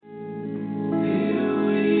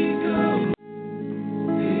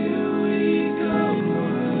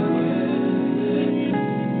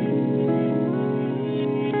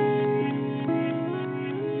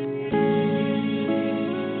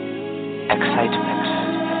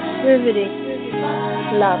Riveting.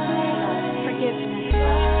 Love. Forgiveness.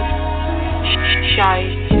 Shy.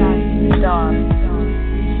 Dawn.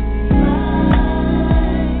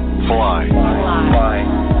 Fly.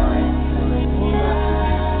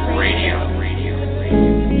 Radio.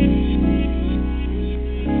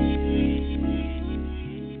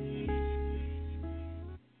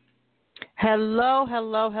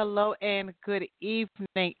 Hello, and good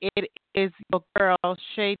evening. It is your girl,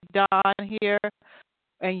 Shay Dawn here,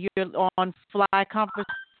 and you're on Fly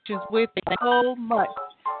Conversations with me. Thank you so much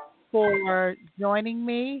for joining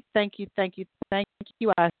me. Thank you.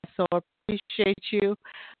 I so appreciate you.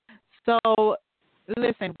 So,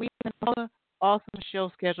 listen, we have an awesome show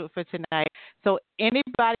scheduled for tonight. So,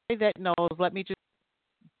 anybody that knows, let me just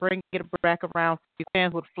bring it back around.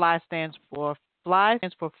 Fans what Fly stands for. Fly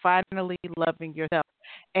stands for finally loving yourself.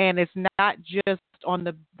 And it's not just on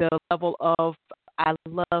the level of I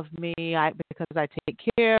love me because I take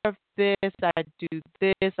care of this, I do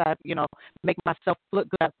this, I make myself look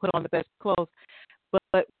good, I put on the best clothes.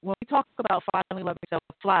 But when we talk about finally loving yourself,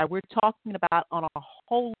 Fly, we're talking about on a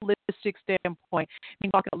holistic standpoint. We're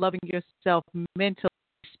talking about loving yourself mentally,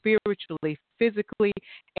 spiritually, physically,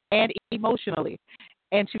 and emotionally.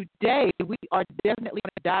 And today we are definitely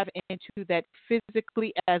going to dive into that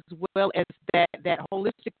physically as well as that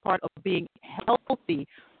holistic part of being healthy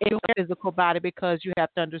in your physical body, because you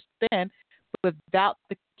have to understand without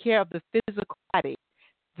the care of the physical body,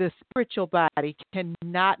 the spiritual body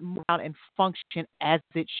cannot move out and function as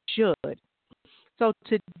it should. So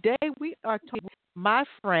today we are talking with my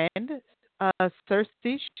friend,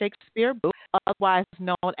 Sersie Shakespeare-Blue, otherwise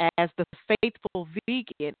known as the Faithful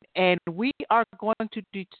Vegan, and we are going to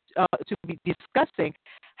be discussing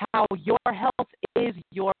how your health is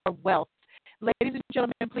your wealth. Ladies and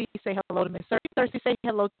gentlemen, please say hello to Miss Sersie. Sersie, say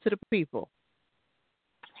hello to the people.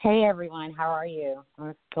 Hey, everyone. How are you?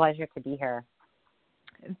 It's a pleasure to be here.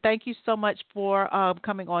 Thank you so much for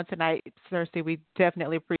coming on tonight, Sersie. We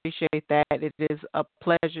definitely appreciate that. It is a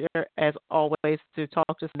pleasure, as always, to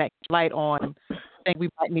talk to next light on things we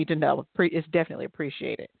might need to know. It's definitely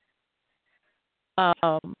appreciated.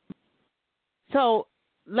 So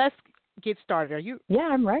let's get started. Are you? Yeah,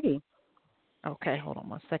 I'm ready. Okay, hold on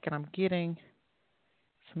 1 second. I'm getting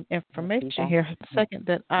some information here. Second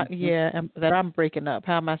that that I'm breaking up.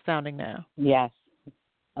 How am I sounding now? Yes,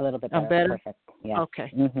 a little bit better. I'm better. Perfect. Yes.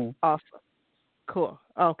 Okay. Awesome. Cool.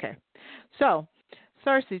 Okay. So,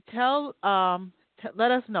 Sersie,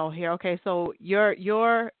 let us know here. Okay, so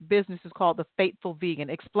your business is called the Faithful Vegan.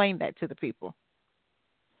 Explain that to the people.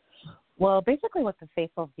 Well, basically what the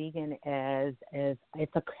Faithful Vegan is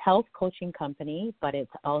it's a health coaching company, but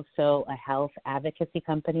it's also a health advocacy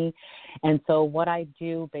company. And so what I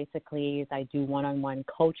do basically is I do one-on-one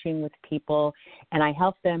coaching with people, and I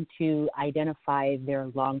help them to identify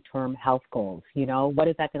their long-term health goals. What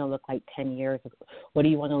is that going to look like 10 years? What do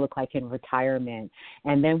you want to look like in retirement?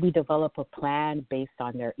 And then we develop a plan based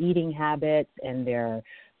on their eating habits and their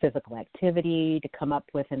physical activity to come up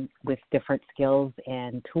with different skills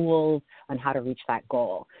and tools on how to reach that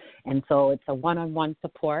goal. And so it's a one-on-one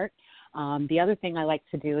support. The other thing I like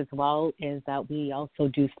to do as well is that we also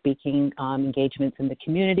do speaking engagements in the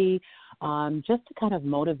community, just to kind of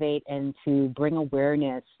motivate and to bring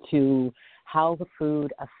awareness to how the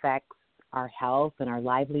food affects our health and our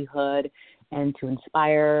livelihood, and to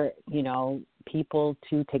inspire, people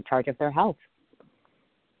to take charge of their health.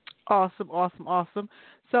 Awesome.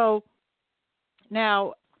 So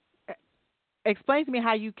now, explain to me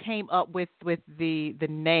how you came up with the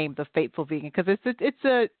name, the Faithful Vegan, because it's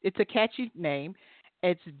a catchy name.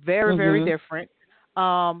 It's very very different.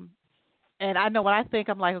 And I know when I think,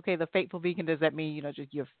 I'm like, okay, the Faithful Vegan, does that mean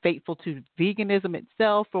just you're faithful to veganism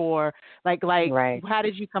itself, or like right. How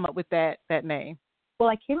did you come up with that name? Well,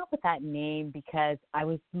 I came up with that name because I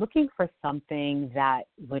was looking for something that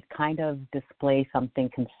would kind of display something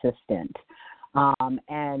consistent.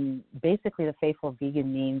 And basically the Faithful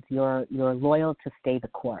Vegan means you're loyal to stay the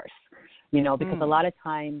course. Because a lot of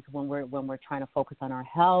times when we're trying to focus on our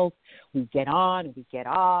health, we get on, we get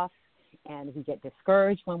off, and we get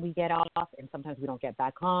discouraged when we get off, and sometimes we don't get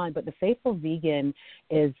back on. But the Faithful Vegan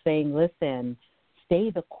is saying, listen, stay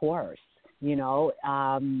the course,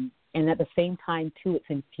 and at the same time, too, it's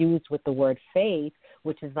infused with the word faith,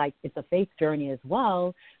 which is like it's a faith journey as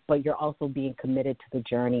well, but you're also being committed to the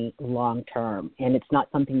journey long term. And it's not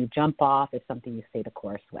something you jump off, it's something you stay the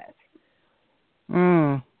course with.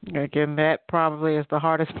 Again, that probably is the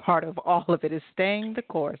hardest part of all of it, is staying the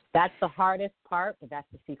course. That's the hardest part, but that's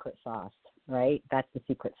the secret sauce, right? That's the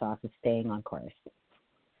secret sauce, is staying on course.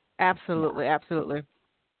 Absolutely.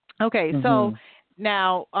 Okay, so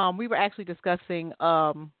Now, we were actually discussing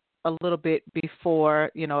a little bit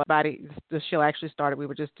before, the show actually started. We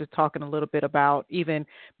were just talking a little bit about even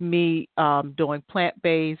me doing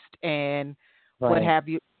plant-based and what Right. have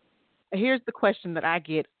you. Here's the question that I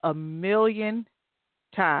get a million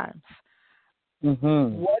times.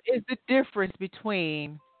 Mhm. What is the difference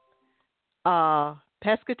between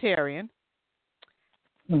pescatarian,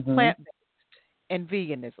 Mhm. plant-based, and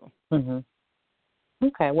veganism? Mhm.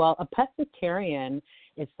 Okay. Well, a pescatarian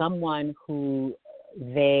is someone who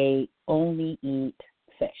they only eat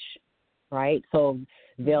fish, right? So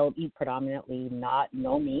they'll eat predominantly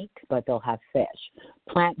no meat, but they'll have fish.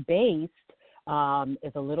 Plant-based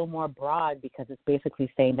is a little more broad because it's basically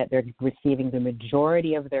saying that they're receiving the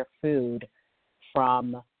majority of their food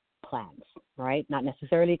from plants, right? Not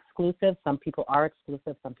necessarily exclusive. Some people are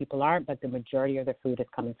exclusive, some people aren't, but the majority of their food is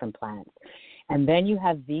coming from plants. And then you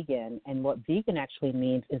have vegan, and what vegan actually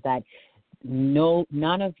means is that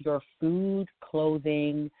none of your food,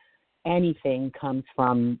 clothing, anything that comes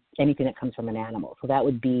from an animal. So that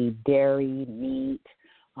would be dairy, meat,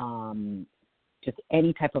 just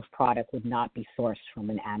any type of product would not be sourced from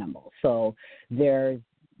an animal. So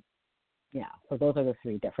so those are the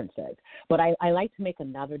three differences. But I like to make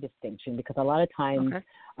another distinction because a lot of times,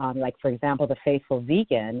 like for example, the faithful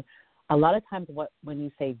vegan, a lot of times when you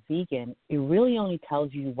say vegan, it really only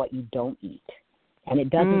tells you what you don't eat. And it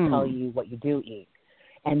doesn't tell you what you do eat.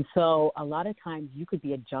 And so a lot of times you could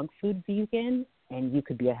be a junk food vegan and you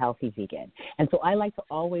could be a healthy vegan. And so I like to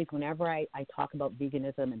always, whenever I talk about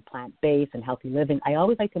veganism and plant-based and healthy living, I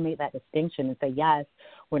always like to make that distinction and say, yes,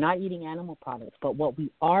 we're not eating animal products, but what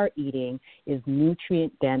we are eating is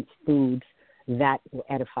nutrient-dense foods that will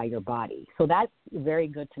edify your body. So that's very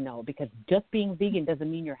good to know because just being vegan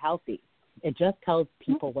doesn't mean you're healthy. It just tells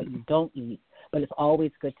people what you don't eat, but it's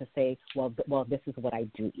always good to say, well, this is what I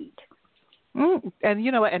do eat. And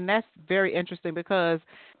you know what? And that's very interesting because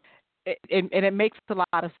it makes a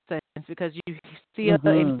lot of sense because you see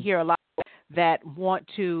and hear a lot that want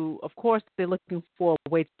to, of course, they're looking for a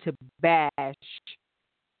way to bash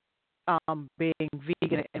being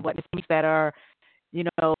vegan and what things that are,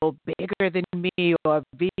 bigger than me or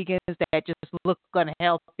vegans that just look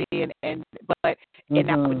unhealthy but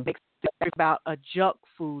now it makes sense about a junk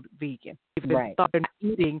food vegan. If they're not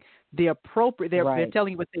eating the appropriate, they're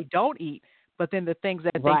telling you what they don't eat. But then the things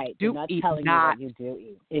that they do not eat, telling not you what you do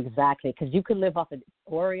eat. Exactly, because you could live off of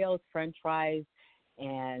Oreos, French fries,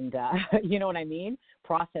 and you know what I mean?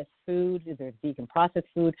 Processed food, there's vegan processed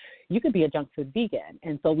food. You could be a junk food vegan.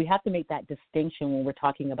 And so we have to make that distinction when we're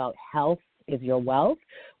talking about health is your wealth.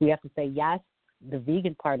 We have to say, yes, the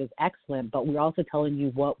vegan part is excellent, but we're also telling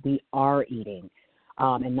you what we are eating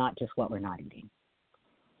and not just what we're not eating.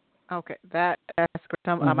 Okay, that's great.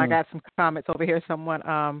 I got some comments over here.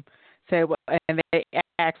 Someone said, and they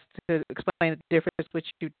asked to explain the difference which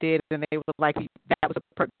you did, and they would like that was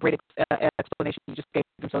a great explanation you just gave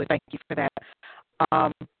them. So thank you for that.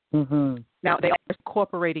 Now they are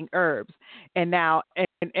incorporating herbs, and now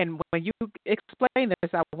and when you explain this,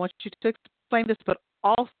 I want you to explain this, but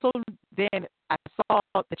also then I saw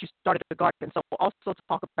that you started a garden, so we'll also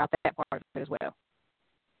talk about that part of it as well.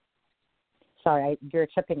 Sorry, you're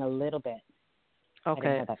chipping a little bit. Okay. I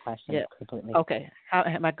didn't hear that question completely. Okay.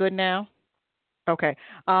 Am I good now? Okay.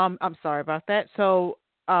 I'm sorry about that. So,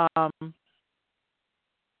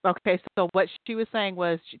 okay. So what she was saying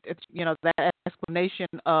was, that explanation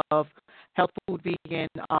of health food vegan,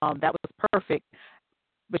 that was perfect.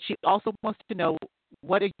 But she also wants to know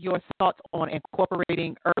what are your thoughts on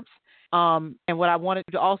incorporating herbs. And what I wanted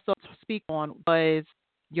to also speak on was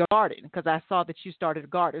your garden, because I saw that you started a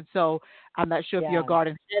garden. So I'm not sure if your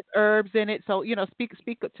garden has herbs in it. So,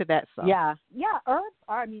 speak to that some. Yeah.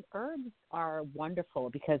 Herbs are wonderful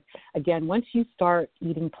because, again, once you start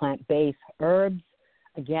eating plant-based, herbs,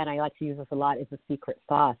 again, I like to use this a lot, is a secret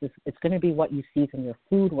sauce. It's going to be what you season your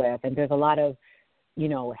food with, and there's a lot of,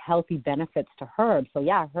 healthy benefits to herbs. So,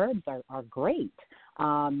 yeah, herbs are great.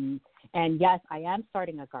 And yes, I am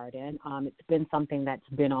starting a garden. It's been something that's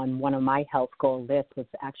been on one of my health goal lists, was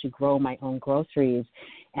to actually grow my own groceries.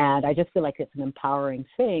 And I just feel like it's an empowering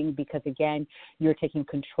thing because, again, you're taking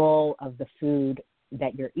control of the food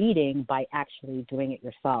that you're eating by actually doing it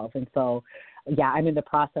yourself. And so, yeah, I'm in the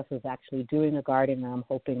process of actually doing a garden, and I'm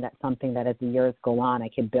hoping that's something that as the years go on, I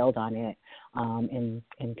can build on it and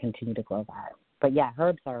continue to grow that. But, yeah,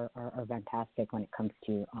 herbs are fantastic when it comes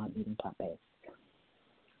to eating plant-based.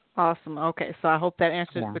 Awesome. Okay, so I hope that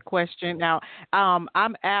answers the question. Now,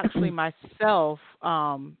 I'm actually myself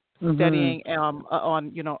studying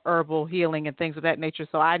on herbal healing and things of that nature.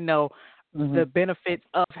 So I know the benefits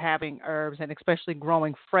of having herbs and especially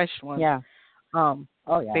growing fresh ones. Yeah.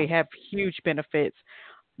 They have huge benefits.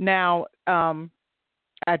 Now,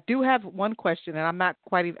 I do have one question, and I'm not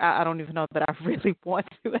quite even, I don't even know that I really want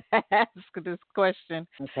to ask this question.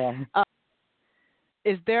 Okay.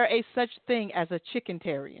 Is there a such thing as a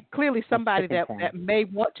chickentarian? Clearly somebody that may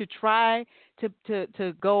want to try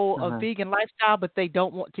to go a vegan lifestyle, but they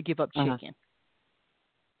don't want to give up chicken.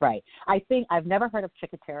 Right. I think I've never heard of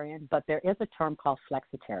chickentarian, but there is a term called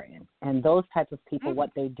flexitarian. And those types of people, what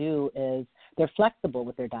they do is they're flexible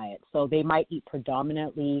with their diet. So they might eat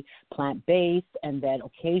predominantly plant-based, and then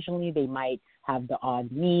occasionally they might have the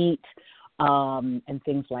odd meat and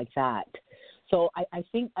things like that. So I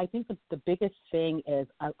think the biggest thing is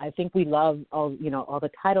I think we love all the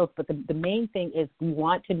titles, but the main thing is we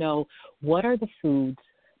want to know what are the foods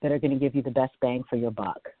that are going to give you the best bang for your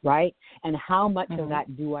buck, right? And how much of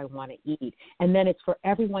that do I want to eat? And then it's for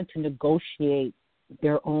everyone to negotiate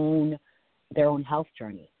their own health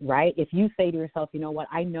journey, right? If you say to yourself, you know what,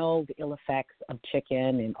 I know the ill effects of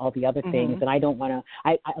chicken and all the other things, and I don't want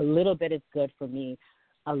to. A little bit is good for me.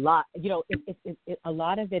 A lot, a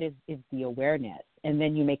lot of it is the awareness, and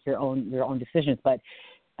then you make your own decisions. But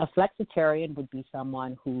a flexitarian would be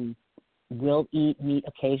someone who will eat meat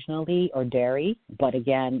occasionally or dairy, but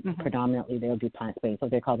again, predominantly they'll do plant-based. So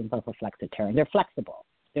they call themselves a flexitarian. They're flexible.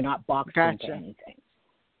 They're not boxed into anything.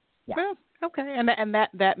 Yeah. Well, okay, and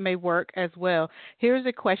that may work as well. Here's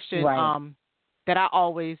a question that I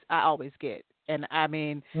always get, and I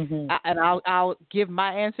mean, I'll give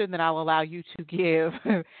my answer, and then I'll allow you to give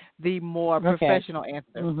the more professional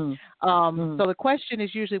answer. So the question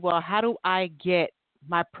is usually, well, how do I get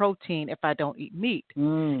my protein if I don't eat meat?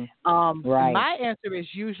 My answer is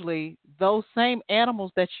usually those same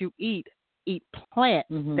animals that you eat plants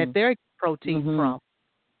that they're protein from.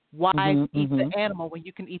 Why eat the animal when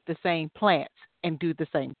you can eat the same plants and do the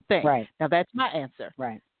same thing? Right. Now that's my answer.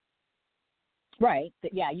 Right.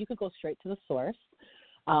 Yeah, you could go straight to the source.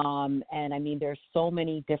 And I mean, there's so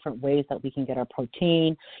many different ways that we can get our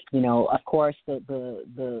protein. Of course,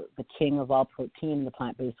 the king of all protein in the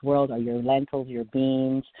plant-based world are your lentils, your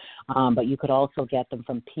beans, but you could also get them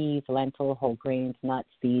from peas, lentils, whole grains, nuts,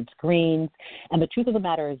 seeds, greens. And the truth of the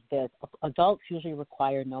matter is this: adults usually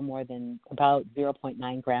require no more than about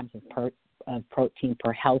 0.9 grams of protein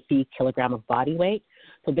per healthy kilogram of body weight.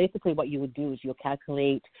 So basically what you would do is you'll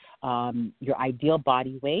calculate your ideal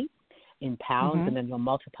body weight in pounds, and then you'll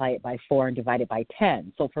multiply it by 4 and divide it by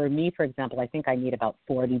 10. So for me, for example, I think I need about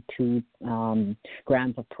 42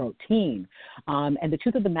 grams of protein. And the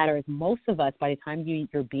truth of the matter is most of us, by the time you eat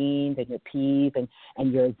your beans and your peas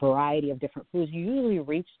and your variety of different foods, you usually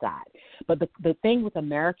reach that. But the thing with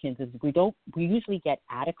Americans is we usually get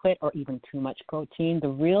adequate or even too much protein. The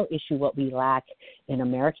real issue, what we lack in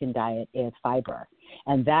American diet is fiber.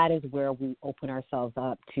 And that is where we open ourselves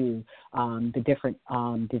up to the different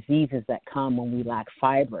diseases that come when we lack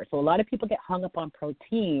fiber. So a lot of people get hung up on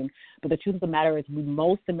protein, but the truth of the matter is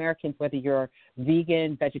most Americans, whether you're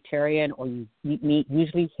vegan, vegetarian, or you eat meat,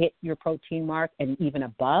 usually hit your protein mark and even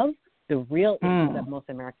above. The real issue that most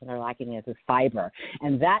Americans are lacking is fiber.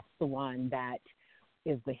 And that's the one that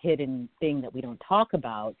is the hidden thing that we don't talk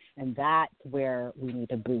about, and that's where we need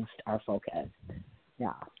to boost our focus.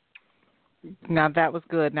 Yeah. Now that was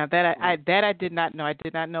good. Now that I did not know. I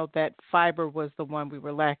did not know that fiber was the one we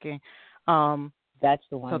were lacking. That's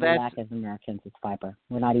the one we lack as Americans is fiber.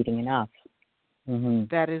 We're not eating enough.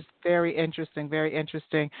 That is very interesting. Very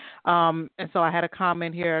interesting. And so I had a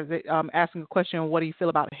comment here that, asking a question: what do you feel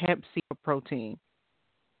about hemp seed protein?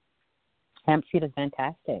 Hemp seed is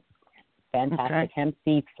fantastic. Okay. Hemp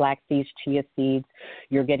seeds, flax seeds, chia seeds.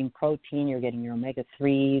 You're getting protein. You're getting your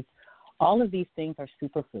omega-3s. All of these things are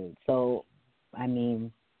superfoods. So, I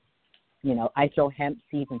mean, I throw hemp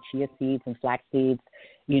seeds and chia seeds and flax seeds,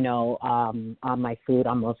 on my food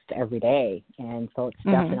almost every day. And so it's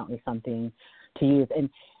definitely something to use. And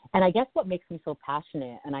I guess what makes me so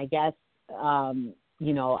passionate, and I guess, I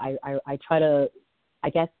try to, I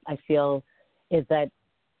guess I feel is that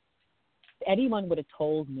anyone would have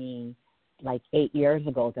told me like 8 years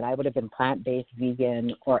ago that I would have been plant-based,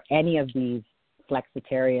 vegan, or any of these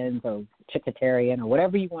flexitarians or chickatarian or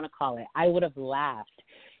whatever you want to call it, I would have laughed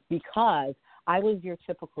because I was your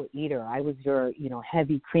typical eater. I was your,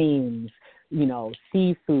 heavy creams,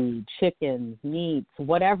 seafood, chickens, meats,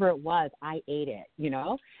 whatever it was, I ate it,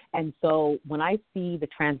 And so when I see the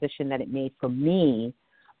transition that it made for me,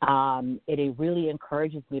 it really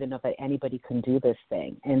encourages me to know that anybody can do this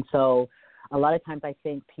thing. And so a lot of times I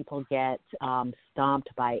think people get stomped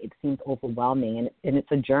by it seems overwhelming, and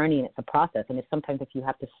it's a journey and it's a process. And sometimes if you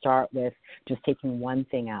have to start with just taking one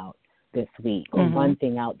thing out this week or one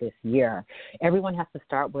thing out this year, everyone has to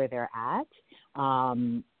start where they're at.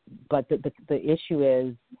 But the issue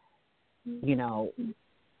is,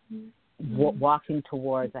 walking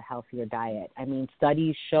towards a healthier diet. I mean,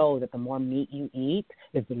 studies show that the more meat you eat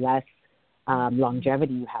is the less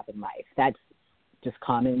longevity you have in life. That's just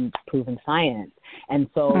common proven science. And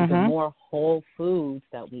so the more whole foods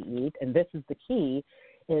that we eat, and this is the key,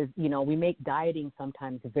 is, we make dieting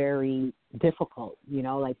sometimes very difficult,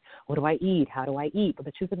 like, what do I eat? How do I eat? But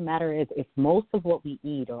the truth of the matter is, if most of what we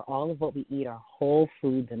eat or all of what we eat are whole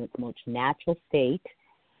foods in its most natural state,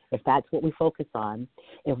 if that's what we focus on,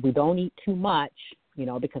 if we don't eat too much,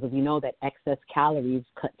 because we know that excess calories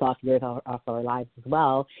cuts off years off our lives as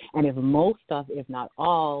well, and if most of, if not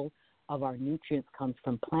all, of our nutrients comes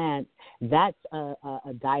from plants, that's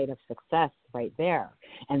a diet of success right there.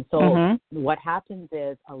 And so what happens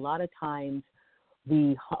is, a lot of times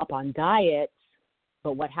we hop on diets,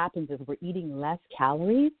 but what happens is we're eating less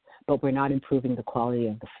calories, but we're not improving the quality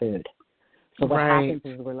of the food. So what happens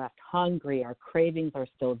is we're left hungry, our cravings are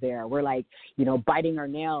still there. We're like, biting our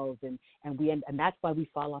nails, and that's why we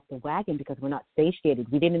fall off the wagon, because we're not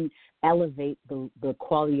satiated. We didn't elevate the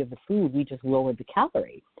quality of the food. We just lowered the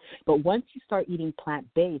calorie. But once you start eating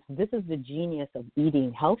plant-based, this is the genius of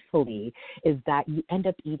eating healthfully, is that you end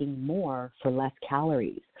up eating more for less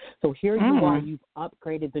calories. So here you are, you've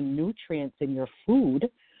upgraded the nutrients in your food,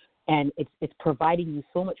 and it's providing you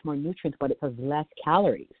so much more nutrients, but it has less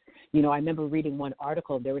calories. I remember reading one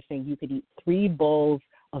article, they were saying you could eat 3 bowls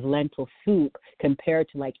of lentil soup compared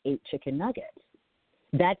to like 8 chicken nuggets.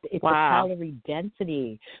 It's a calorie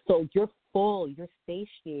density. So you're full, you're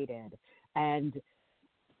satiated, and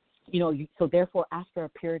so therefore after a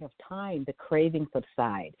period of time, the cravings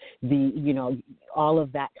subside, all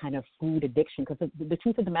of that kind of food addiction, because the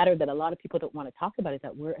truth of the matter that a lot of people don't want to talk about is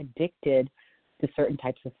that we're addicted to certain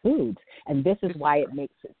types of foods. And this is why it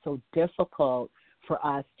makes it so difficult for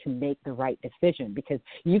us to make the right decision, because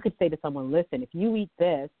you could say to someone, listen, if you eat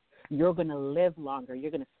this, you're going to live longer,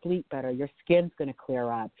 you're going to sleep better, your skin's going to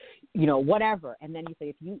clear up, whatever. And then you say,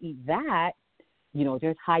 if you eat that,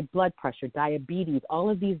 there's high blood pressure, diabetes, all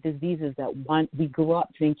of these diseases that we grew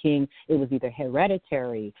up thinking it was either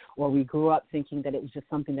hereditary, or we grew up thinking that it was just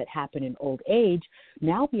something that happened in old age.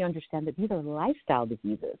 Now we understand that these are lifestyle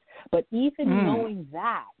diseases. But even knowing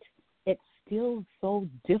that, it's still so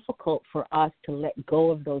difficult for us to let go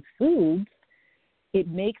of those foods. It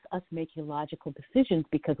makes us make illogical decisions,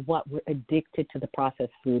 because we're addicted to the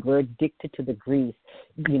processed food. We're addicted to the grease,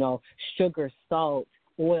 sugar, salt,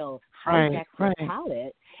 oil, hijacks your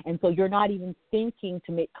palate. And so you're not even thinking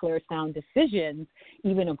to make clear, sound decisions,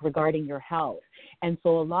 even regarding your health. And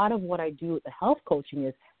so a lot of what I do with the health coaching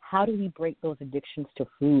is, how do we break those addictions to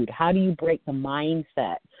food? How do you break the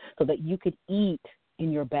mindset so that you could eat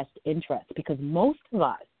in your best interest? Because most of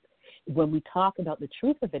us, when we talk about the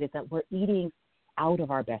truth of it, is that we're eating out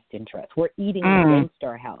of our best interest. We're eating against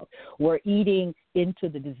our health. We're eating into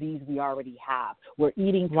the disease we already have. We're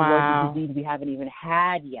eating towards the disease we haven't even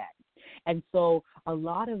had yet. And so a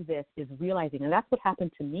lot of this is realizing, and that's what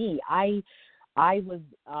happened to me. I was,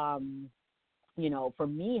 for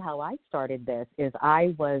me, how I started this is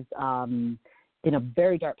I was in a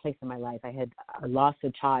very dark place in my life. I had lost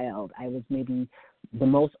a child. I was maybe the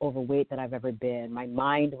most overweight that I've ever been. My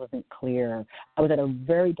mind wasn't clear. I was at a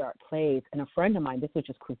very dark place. And a friend of mine, this was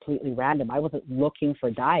just completely random, I wasn't looking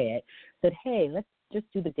for diet, said, hey, let's just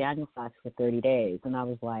do the Daniel fast for 30 days. And I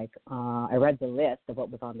was like, I read the list of what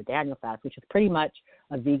was on the Daniel fast, which is pretty much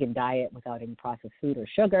a vegan diet without any processed food or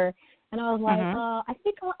sugar. And I was like, I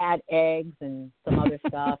think I'll add eggs and some other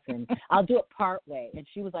stuff, and I'll do it part way. And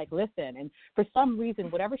she was like, listen. And for some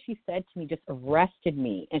reason, whatever she said to me just arrested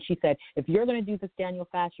me. And she said, if you're going to do this Daniel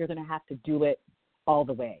fast, you're going to have to do it all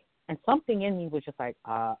the way. And something in me was just like,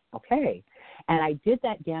 okay. And I did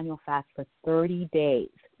that Daniel fast for 30 days.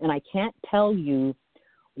 And I can't tell you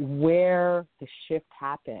where the shift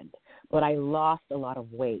happened, but I lost a lot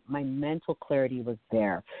of weight. My mental clarity was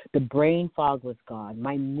there. The brain fog was gone.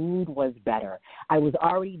 My mood was better. I was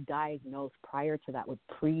already diagnosed prior to that with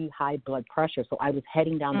pre-high blood pressure, so I was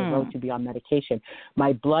heading down the road to be on medication.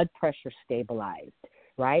 My blood pressure stabilized,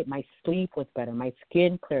 right? My sleep was better. My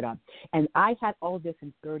skin cleared up. And I had all this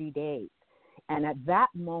in 30 days. And at that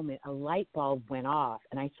moment, a light bulb went off,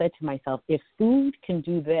 and I said to myself, if food can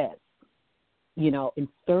do this, in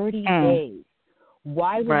 30 days,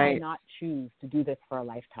 why would I not choose to do this for a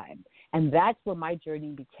lifetime? And that's where my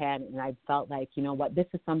journey began. And I felt like, this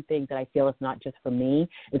is something that I feel is not just for me.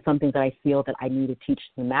 It's something that I feel that I need to teach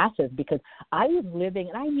the masses, because I was living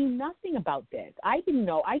and I knew nothing about this. I didn't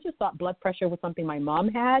know. I just thought blood pressure was something my mom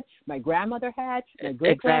had, my grandmother had, my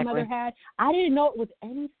great-grandmother had. I didn't know it was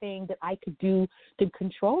anything that I could do to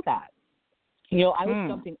control that. I was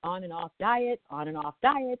jumping on and off diets. I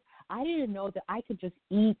didn't know that I could just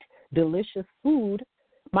eat delicious food.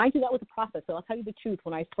 Mind you, that was a process. So I'll tell you the truth.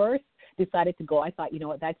 When I first decided to go, I thought,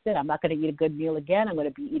 that's it. I'm not going to eat a good meal again. I'm going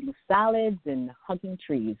to be eating salads and hugging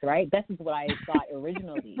trees, right? This is what I thought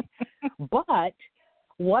originally. But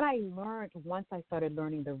what I learned once I started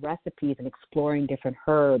learning the recipes and exploring different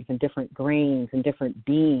herbs and different grains and different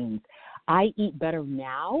beans, I eat better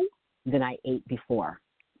now than I ate before.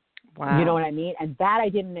 Wow. You know what I mean? And that I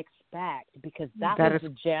didn't expect, because that was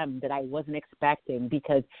the gem that I wasn't expecting,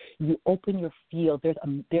 because you open your field.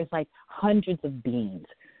 There's like hundreds of beans,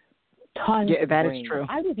 tons of that grains. is true.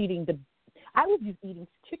 I was just eating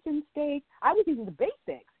chicken steak. I was eating the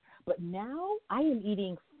basics. But now I am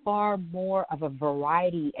eating far more of a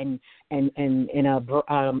variety and a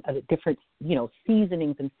different,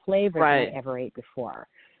 seasonings and flavors than I ever ate before.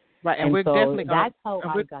 Right, and we're definitely that's how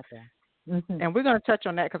I got there. Mm-hmm. And we're going to touch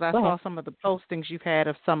on that, because I saw some of the postings you've had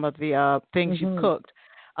of some of the things you've cooked.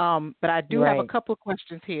 But I do have a couple of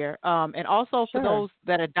questions here. And also for those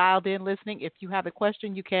that are dialed in listening, if you have a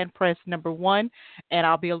question, you can press number 1, and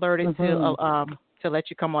I'll be alerted to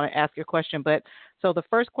let you come on and ask your question. But so the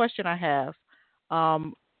first question I have,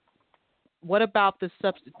 what about the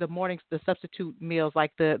substitute meals,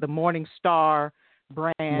 like the Morning Star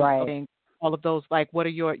brand, and all of those? Like, what are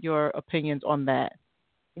your opinions on that?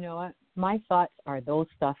 You know what? My thoughts are those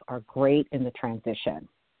stuff are great in the transition.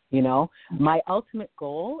 My ultimate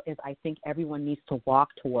goal is I think everyone needs to walk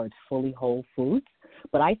towards fully whole foods.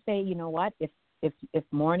 But I say, you know what? If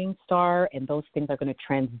Morning Star and those things are going to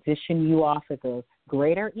transition you off of the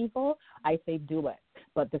greater evil, I say do it.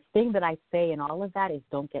 But the thing that I say in all of that is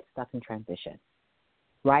don't get stuck in transition,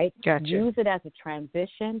 right? Gotcha. Use it as a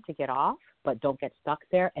transition to get off, but don't get stuck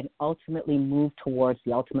there, and ultimately move towards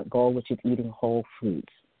the ultimate goal, which is eating whole foods.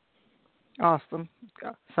 Awesome.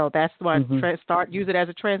 So that's the one. Use it as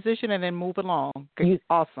a transition and then move along.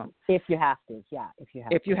 Awesome. If you have to,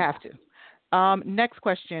 If you have to. Next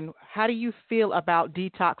question: how do you feel about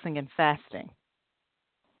detoxing and fasting?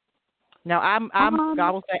 Now, I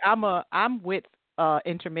will say I'm with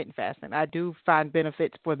intermittent fasting. I do find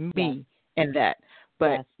benefits for me in that,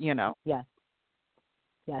 but Yes.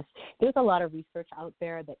 There's a lot of research out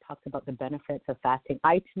there that talks about the benefits of fasting.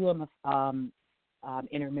 I too am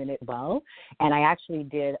intermittent well, and I actually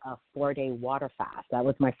did a 4-day water fast. That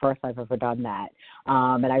was my first I've ever done that,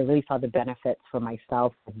 and I really saw the benefits for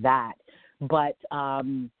myself with that. But I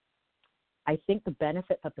think the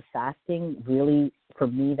benefits of the fasting really, for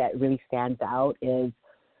me, that really stands out is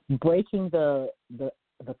breaking the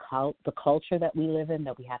culture that we live in,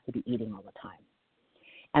 that we have to be eating all the time.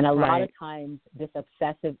 And a lot of times this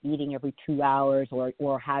obsessive eating every 2 hours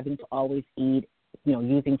or having to always eat,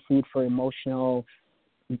 using food for emotional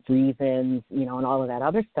reasons, and all of that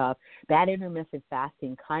other stuff, that intermittent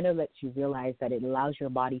fasting kind of lets you realize that it allows your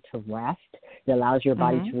body to rest. It allows your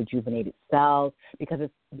body to rejuvenate itself, because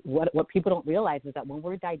it's, what people don't realize is that when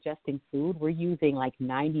we're digesting food, we're using like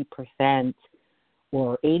 90%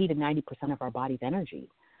 or 80 to 90% of our body's energy.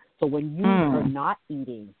 So when you are not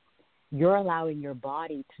eating, you're allowing your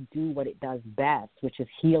body to do what it does best, which is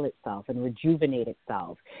heal itself and rejuvenate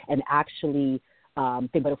itself and actually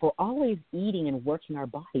but if we're always eating and working our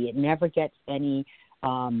body, it never gets any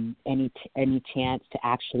chance to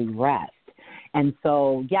actually rest. And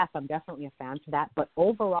so, yes, I'm definitely a fan for that. But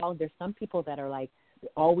overall, there's some people that are like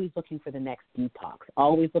always looking for the next detox,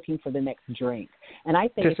 always looking for the next drink. And I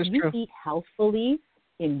say if you eat healthfully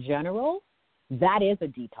in general, that is a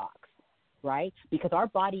detox, right? Because our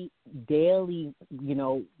body daily,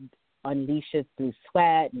 unleashes through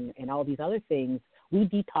sweat and all these other things. We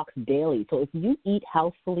detox daily. So if you eat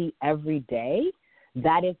healthfully every day,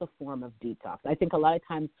 that is a form of detox. I think a lot of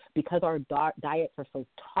times, because our diets are so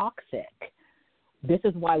toxic, this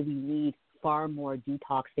is why we need far more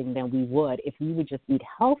detoxing than we would if we would just eat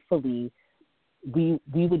healthfully. We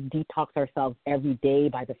would detox ourselves every day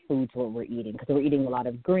by the foods that we're eating, because we're eating a lot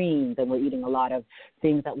of greens and we're eating a lot of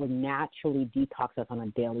things that would naturally detox us on a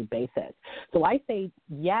daily basis. So I say,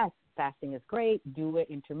 yes, fasting is great, do it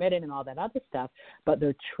intermittent and all that other stuff, but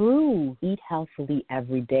the true eat healthily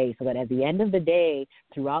every day, so that at the end of the day,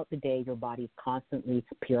 throughout the day, your body's constantly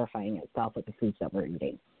purifying itself with the foods that we're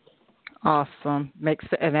eating. Awesome.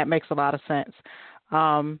 And that makes a lot of sense.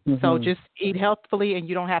 So just eat healthfully, and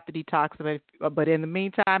you don't have to detox. But in the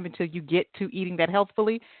meantime, until you get to eating that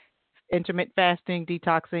healthfully, intermittent fasting,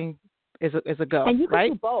 detoxing is a go, and you could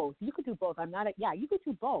right? do both. You could do both. You could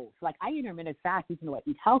do both. Like, I intermittent fast even though I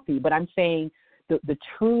eat healthy, but I'm saying the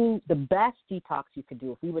best detox you could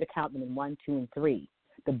do, if we were to count them in 1, 2, and 3,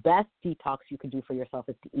 the best detox you can do for yourself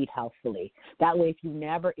is to eat healthfully. That way, if you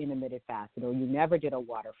never intermittent fasted or you never did a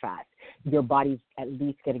water fast, your body's at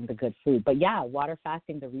least getting the good food. But yeah, water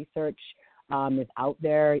fasting, the research is out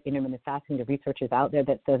there. Intermittent fasting, the research is out there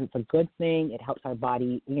that says it's a good thing. It helps our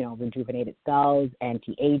body, rejuvenate its cells,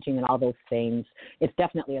 anti-aging, and all those things. It's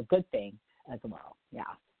definitely a good thing as well. Yeah.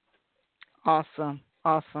 Awesome.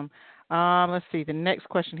 Let's see the next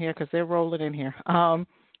question here because they're rolling in here.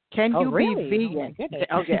 Can you really? be vegan?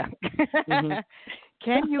 Oh yeah. Mm-hmm.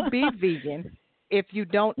 Can you be vegan if you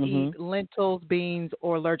don't eat lentils, beans,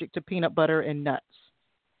 or allergic to peanut butter and nuts?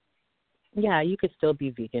 Yeah, you could still be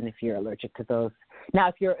vegan if you're allergic to those.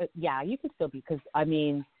 Now, you could still be, because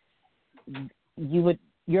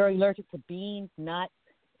you're allergic to beans, nuts,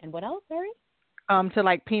 and what else, Barry? To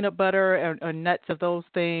like peanut butter or nuts of those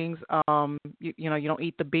things. You don't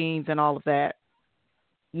eat the beans and all of that.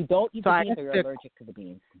 You don't eat the beans, or you're allergic to the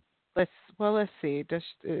beans? Let's see.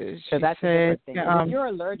 So that's a different thing. If you're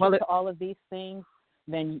allergic to all of these things,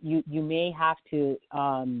 then you may have to,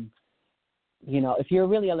 if you're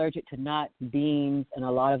really allergic to nuts, beans, and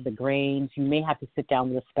a lot of the grains, you may have to sit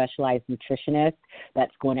down with a specialized nutritionist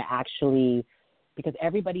that's going to actually, because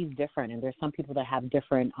everybody's different, and there's some people that have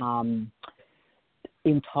different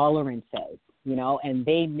intolerances, and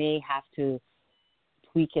they may have to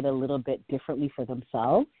tweak it a little bit differently for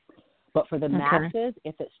themselves. But for the masses,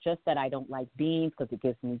 if it's just that I don't like beans because it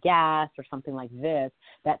gives me gas or something like this,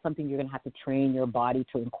 that's something you're going to have to train your body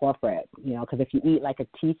to incorporate, because if you eat like a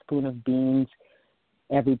teaspoon of beans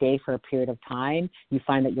every day for a period of time, you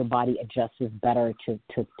find that your body adjusts better to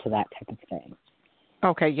that type of thing.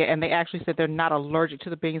 Okay, yeah, and they actually said they're not allergic to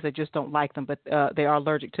the beans, they just don't like them, but they are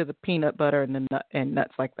allergic to the peanut butter and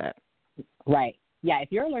nuts like that. Right. Yeah,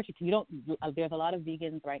 if you're allergic to, there's a lot of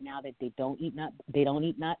vegans right now that they don't eat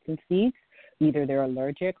nuts and seeds. Either they're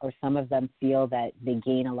allergic, or some of them feel that they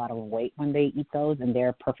gain a lot of weight when they eat those, and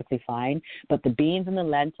they're perfectly fine. But the beans and the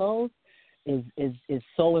lentils is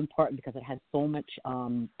so important because it has so much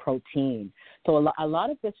protein. So a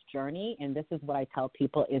lot of this journey, and this is what I tell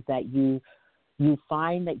people, is that you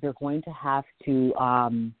find that you're going to have to,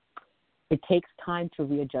 it takes time to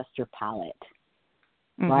readjust your palate.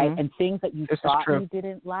 Right? And things that you thought you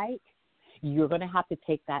didn't like, you're going to have to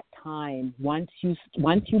take that time. Once you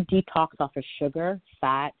detox off of sugar,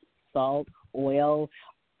 fat, salt, oil,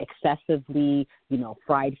 excessively,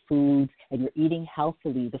 fried foods, and you're eating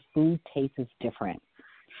healthily, the food tastes different.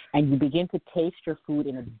 And you begin to taste your food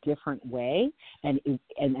in a different way, and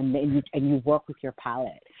you work with your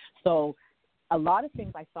palate. So a lot of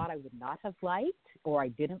things I thought I would not have liked or I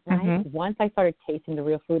didn't like, once I started tasting the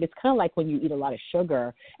real food, it's kind of like when you eat a lot of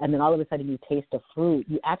sugar and then all of a sudden you taste a fruit,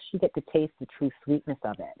 you actually get to taste the true sweetness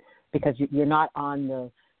of it because you're not on the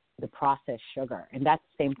processed sugar. And that's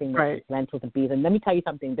the same thing with lentils and beans. And let me tell you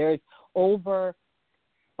something, there's over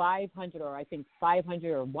 500 or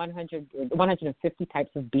 150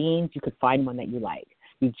 types of beans. You could find one that you like.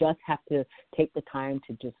 You just have to take the time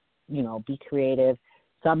to just, be creative.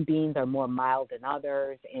 Some beans are more mild than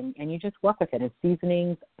others, and you just work with it. And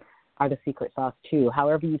seasonings are the secret sauce, too.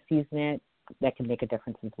 However you season it, that can make a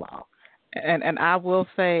difference as well. And I will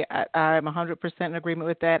say I'm 100% in agreement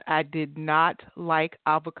with that. I did not like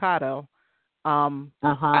avocado. I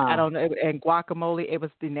don't know. And guacamole, it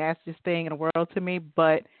was the nastiest thing in the world to me.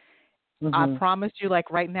 But I promise you,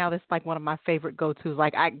 like right now, that's like one of my favorite go-tos.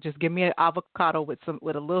 Like I just give me an avocado with a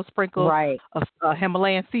little sprinkle of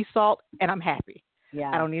Himalayan sea salt, and I'm happy. Yeah.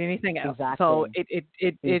 I don't need anything else. Exactly. So it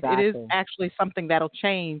is actually something that'll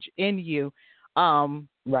change in you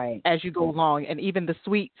as you go along. And even the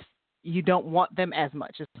sweets, you don't want them as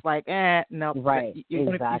much. It's like, no. Right.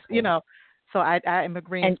 You're exactly. So I am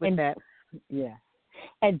agreeing with that. Yeah.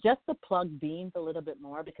 And just to plug beans a little bit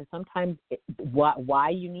more, because sometimes why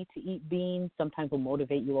you need to eat beans sometimes will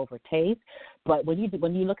motivate you over taste. But when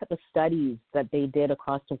you look at the studies that they did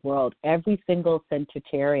across the world, every single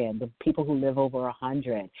centenarian, the people who live over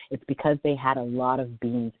 100, it's because they had a lot of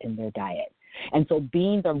beans in their diet. And so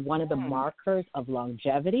beans are one of the markers of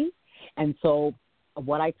longevity. And so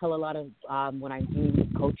what I tell a lot of when I'm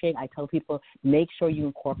doing coaching, I tell people, make sure you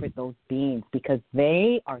incorporate those beans because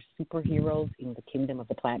they are superheroes in the kingdom of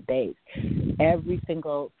the plant-based. Every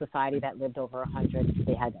single society that lived over 100,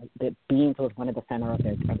 they had the beans was one of the center of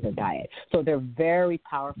their diet. So they're very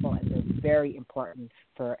powerful and they're very important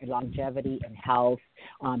for longevity and health.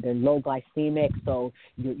 They're low glycemic, so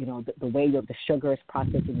the way the sugar is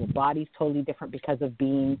processed in your body is totally different because of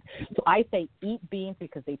beans. So I say eat beans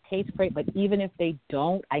because they taste great, but even if they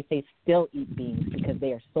don't, I say still eat beans because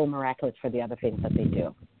they are so miraculous for the other things that they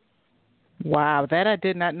do. Wow, that I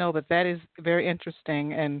did not know, but that is very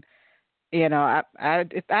interesting. And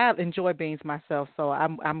I enjoy beans myself, so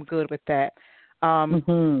I'm good with that. Um,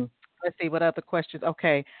 Mhm. let's see what other questions.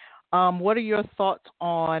 Okay, what are your thoughts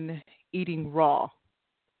on eating raw?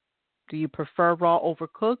 Do you prefer raw over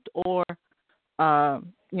cooked, or does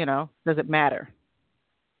it matter?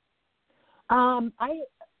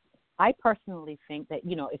 I personally think that,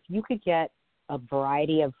 if you could get a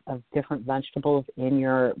variety of different vegetables in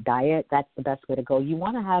your diet, that's the best way to go. You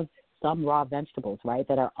want to have some raw vegetables, right,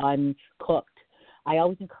 that are uncooked. I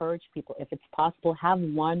always encourage people, if it's possible, have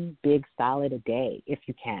one big salad a day if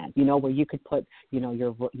you can, where you could put,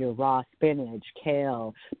 your raw spinach,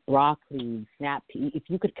 kale, broccoli, snap pea. If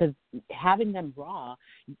you could, because having them raw,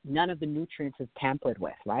 none of the nutrients is tampered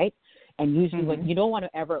with, right? And usually, when you don't want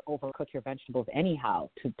to ever overcook your vegetables anyhow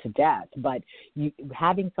to death, but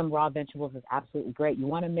having some raw vegetables is absolutely great. You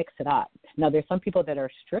want to mix it up. Now, there's some people that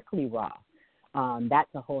are strictly raw.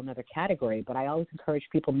 That's a whole other category. But I always encourage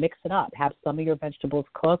people, mix it up. Have some of your vegetables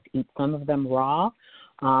cooked, eat some of them raw,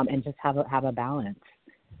 and just have a balance.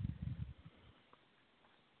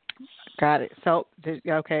 Got it. So,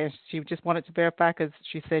 okay, she just wanted to verify because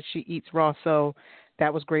she said she eats raw, so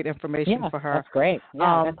that was great information Yeah, for her. that's great.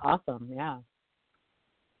 Yeah, that's awesome. Yeah.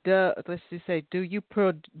 Let's just say, do you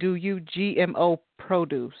GMO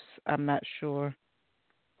produce? I'm not sure.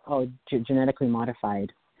 Oh, genetically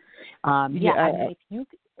modified. I mean, if you,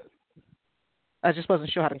 I just wasn't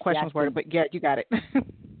sure how the question was worded, but yeah, you got it.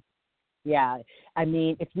 Yeah, I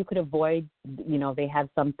mean, if you could avoid, they have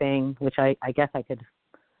something which I guess I could,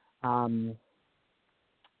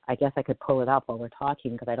 pull it up while we're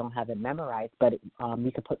talking because I don't have it memorized. But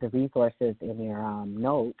you could put the resources in your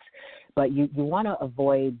notes. But you want to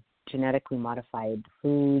avoid genetically modified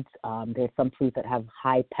foods. There's some foods that have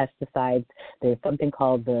high pesticides. There's something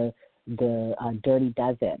called the Dirty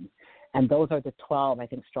Dozen. And those are the 12. I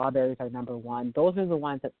think strawberries are number one. Those are the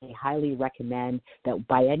ones that they highly recommend that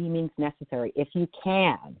by any means necessary, if you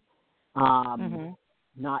can,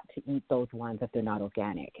 not to eat those ones if they're not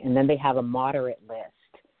organic. And then they have a moderate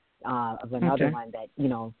list of another one that,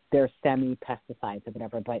 they're semi-pesticides or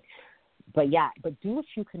whatever. But do what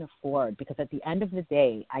you can afford, because at the end of the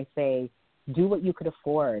day, I say do what you could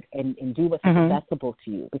afford and do what's accessible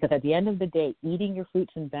to you. Because at the end of the day, eating your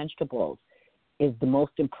fruits and vegetables is the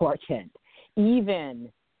most important. Even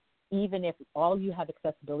if all you have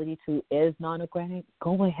accessibility to is non-organic,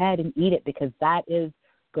 go ahead and eat it, because that is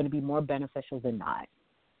going to be more beneficial than not.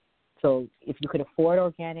 So if you could afford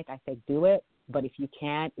organic, I say do it. But if you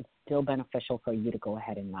can't, it's still beneficial for you to go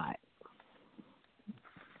ahead and not.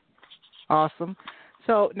 Awesome.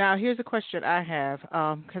 So now here's a question I have,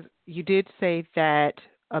 because you did say that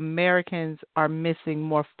Americans are missing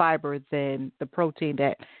more fiber than the protein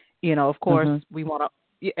that, of course, we want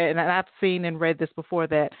to, and I've seen and read this before,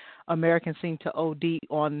 that Americans seem to OD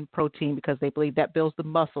on protein because they believe that builds the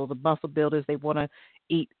muscle builders. They want to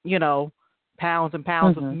eat, pounds and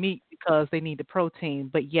pounds of meat because they need the protein,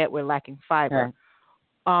 but yet we're lacking fiber.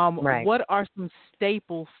 Right. What are some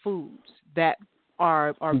staple foods that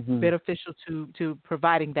are beneficial to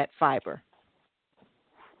providing that fiber?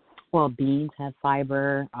 Well, beans have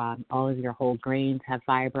fiber. All of your whole grains have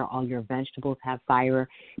fiber. All your vegetables have fiber.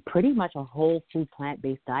 Pretty much a whole food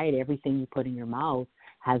plant-based diet, everything you put in your mouth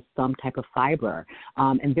has some type of fiber.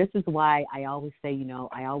 And this is why I always say,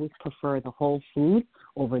 I always prefer the whole food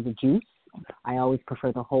over the juice. I always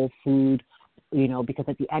prefer the whole food, because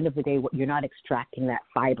at the end of the day, you're not extracting that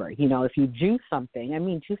fiber. If you juice something, I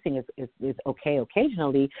mean, juicing is okay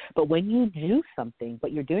occasionally, but when you juice something,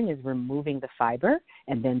 what you're doing is removing the fiber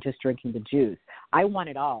and then just drinking the juice. I want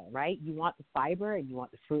it all, right? You want the fiber and you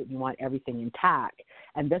want the fruit and you want everything intact.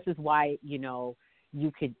 And this is why, you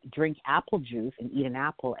could drink apple juice and eat an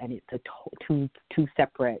apple, and it's two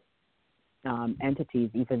separate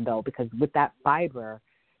entities, even though, because with that fiber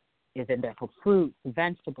is in there for fruits,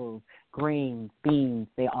 vegetables, grains, beans,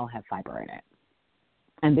 they all have fiber in it.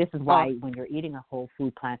 And this is why when you're eating a whole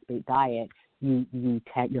food plant-based diet,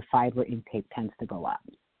 your fiber intake tends to go up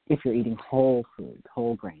if you're eating whole foods,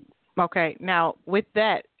 whole grains. Okay. Now, with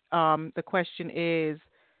that, the question is,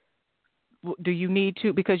 do you need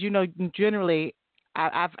to, because, generally,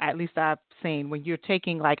 I've seen when you're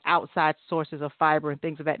taking like outside sources of fiber and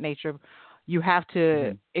things of that nature, you have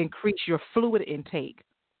to increase your fluid intake.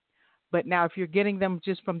 But now if you're getting them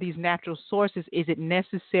just from these natural sources, is it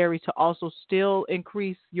necessary to also still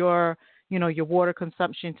increase your, your water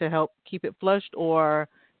consumption to help keep it flushed, or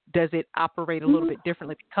does it operate a little bit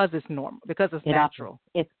differently because it's normal, because it's natural?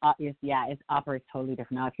 It operates totally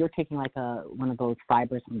different. Now, if you're taking like one of those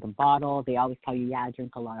fibers from the bottle, they always tell you,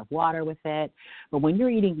 drink a lot of water with it. But when you're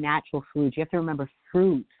eating natural foods, you have to remember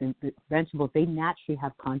fruits and vegetables, they naturally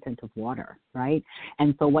have content of water, right?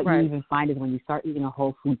 And so what you even find is when you start eating a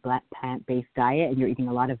whole food plant-based diet and you're eating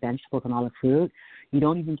a lot of vegetables and all the fruit, you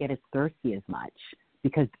don't even get as thirsty as much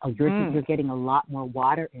because you're getting a lot more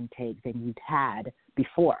water intake than you'd had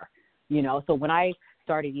before, So when I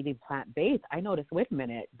started eating plant-based, I noticed, wait a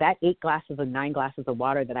minute, that 8 glasses or 9 glasses of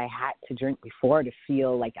water that I had to drink before to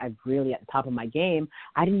feel like I'm really at the top of my game,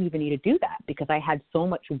 I didn't even need to do that because I had so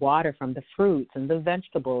much water from the fruits and the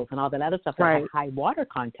vegetables and all that other stuff that had high water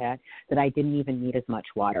content that I didn't even need as much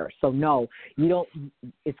water. So no, you don't.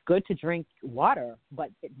 It's good to drink water, but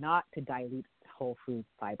not to dilute whole food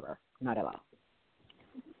fiber, not at all.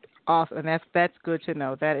 Awesome, and that's good to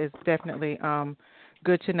know. That is definitely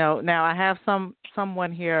good to know. Now, I have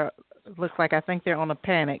someone here, looks like I think they're on a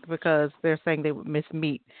panic because they're saying they would miss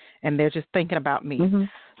meat, and they're just thinking about meat. Mm-hmm.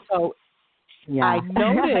 So I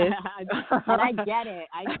noticed. And I get it.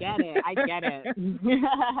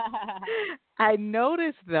 I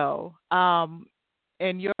noticed, though,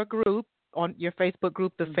 in your group, on your Facebook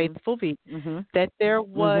group, The Faithful Vegan, that there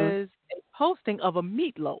was a posting of a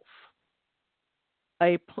meatloaf.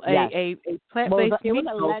 A plant-based meatloaf. It was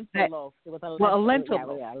a lentil loaf. A lentil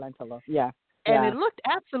loaf. Yeah, a lentil loaf. Yeah. And it looked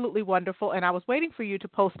absolutely wonderful, and I was waiting for you to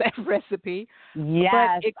post that recipe.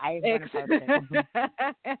 Yes, I was going to post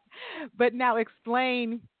it. But now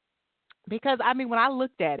explain, because, when I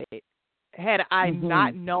looked at it, had I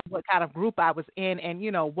not known what kind of group I was in and,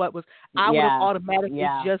 what was, I would have automatically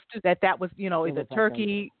just that was, either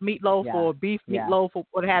turkey meatloaf or beef meatloaf or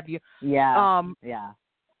what have you.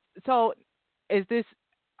 So is this,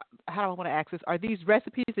 how do I want to ask this? Are these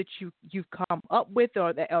recipes that you've come up with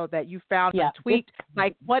or that you found and tweaked?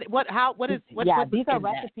 Like what is these are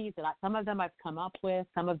recipes that some of them I've come up with,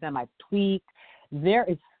 some of them I've tweaked.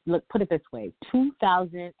 Put it this way,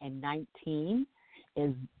 2019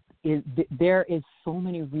 there is so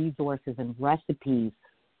many resources and recipes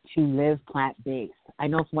to live plant-based. I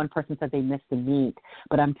know one person said they missed the meat,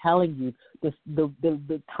 but I'm telling you,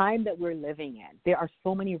 the time that we're living in, there are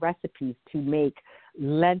so many recipes to make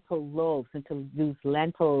lentil loaves and to use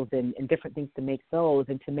lentils and different things to make those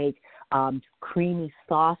and to make creamy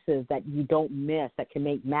sauces that you don't miss, that can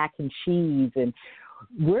make mac and cheese. And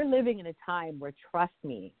we're living in a time where, trust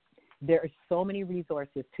me, there are so many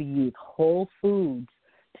resources to use whole foods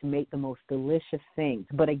to make the most delicious things.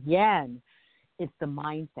 But again, it's the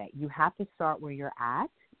mindset. You have to start where you're at.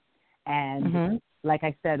 And like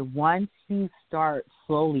I said, once you start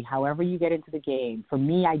slowly, however you get into the game, for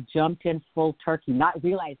me, I jumped in full turkey, not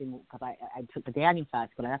realizing, because I took the Daniel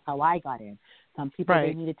fast, but that's how I got in. Some people,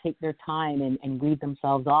 they need to take their time and weed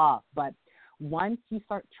themselves off. But once you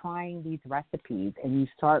start trying these recipes and you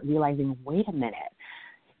start realizing, wait a minute,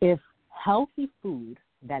 if healthy food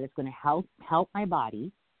that is going to help my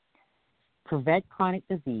body, prevent chronic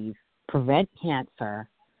disease, prevent cancer,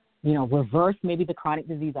 reverse maybe the chronic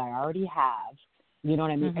disease I already have, you know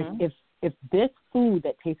what I mean? If this food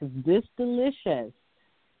that tastes this delicious,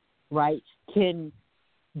 right, can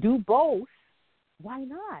do both, why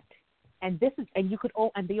not? And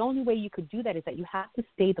the only way you could do that is that you have to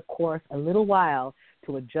stay the course a little while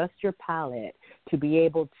to adjust your palate, to be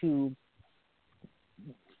able to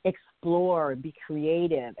explore, be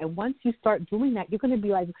creative. And once you start doing that, you're going to be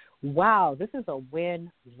like, wow, this is a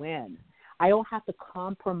win-win. I don't have to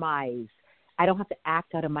compromise. I don't have to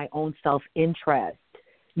act out of my own self-interest.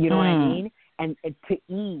 You know what I mean? And to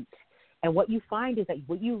eat. And what you find is that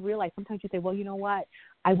what you realize, sometimes you say, well, you know what?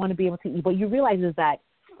 I want to be able to eat. What you realize is that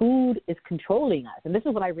food is controlling us. And this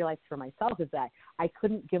is what I realized for myself, is that I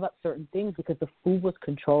couldn't give up certain things because the food was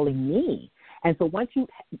controlling me. And so once you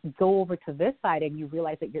go over to this side and you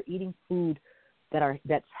realize that you're eating food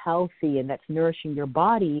that's healthy and that's nourishing your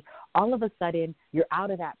body, all of a sudden you're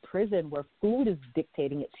out of that prison where food is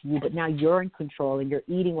dictating it to you, but now you're in control and you're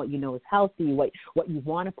eating what you know is healthy, what you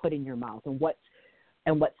want to put in your mouth, and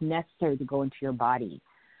what's necessary to go into your body.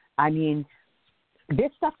 I mean,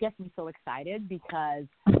 this stuff gets me so excited because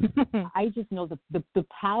I just know the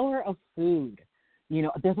power of food.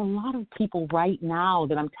 There's a lot of people right now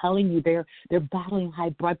that I'm telling you, they're battling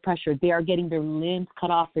high blood pressure. They are getting their limbs cut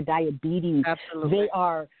off for diabetes. Absolutely. They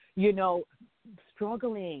are,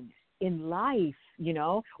 struggling in life,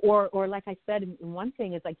 or like I said, one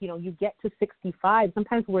thing is like, you get to 65.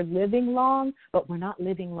 Sometimes we're living long, but we're not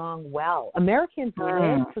living long well. Americans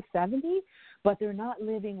live to 70, but they're not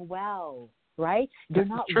living well, right? They're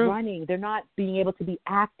not True. running. They're not being able to be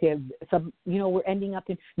active. Some, we're ending up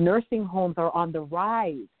in nursing homes are on the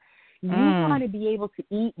rise. You want to be able to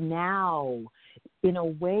eat now in a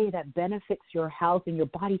way that benefits your health and your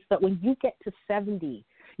body, so that when you get to 70,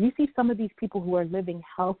 you see some of these people who are living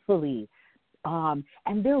healthfully, and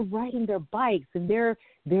they're riding their bikes, and they're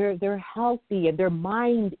healthy, and their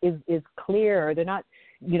mind is clear. They're not,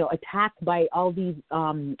 attacked by all these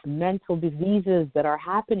mental diseases that are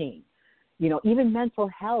happening. Even mental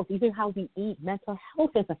health, even how we eat, mental health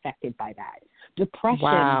is affected by that.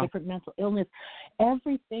 Depression, different mental illness,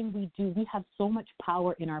 everything we do, we have so much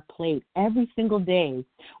power in our plate. Every single day,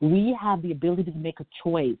 we have the ability to make a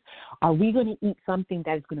choice. Are we going to eat something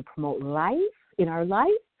that is going to promote life in our life,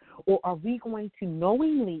 or are we going to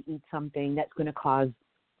knowingly eat something that's going to cause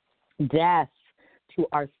death to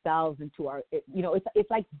ourselves and to our, it's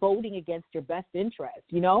like voting against your best interest.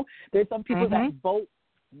 There's some people that vote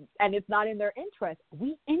and it's not in their interest.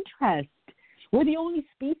 We're the only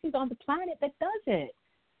species on the planet that does it.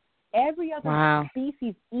 Every other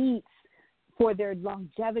species eats for their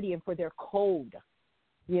longevity and for their code.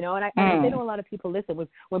 And I know a lot of people listen.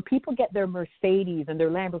 When people get their Mercedes and their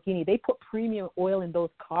Lamborghini, they put premium oil in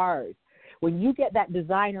those cars. When you get that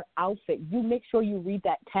designer outfit, you make sure you read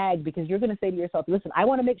that tag, because you're going to say to yourself, listen, I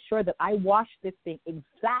want to make sure that I wash this thing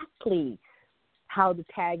exactly how the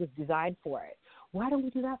tag is designed for it. Why don't we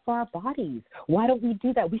do that for our bodies? Why don't we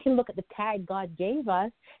do that? We can look at the tag God gave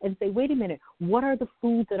us and say, wait a minute, what are the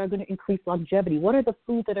foods that are going to increase longevity? What are the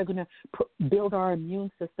foods that are going to build our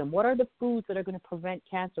immune system? What are the foods that are going to prevent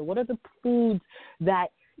cancer? What are the foods that,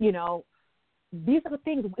 these are the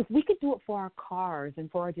things. If we could do it for our cars and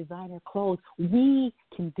for our designer clothes, we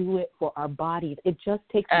can do it for our bodies. It just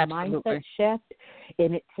takes a mindset shift,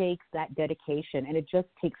 and it takes that dedication, and it just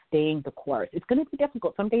takes staying the course. It's going to be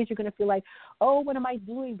difficult. Some days you're going to feel like, oh, what am I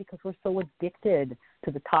doing? Because we're so addicted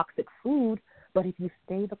to the toxic food. But if you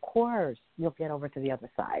stay the course, you'll get over to the other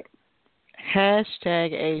side.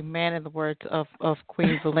 Hashtag amen, in the words of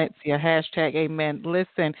Queen Valencia. Hashtag amen.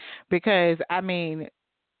 Listen, because,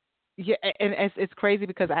 yeah, and it's crazy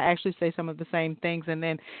because I actually say some of the same things, and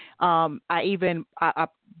then I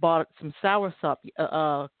bought some soursop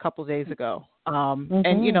a couple of days ago, and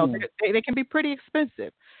they can be pretty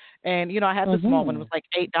expensive, and I had the small one. It was like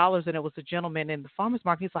 $8, and it was a gentleman in the farmer's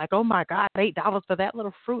market. He's like, "Oh my God, $8 for that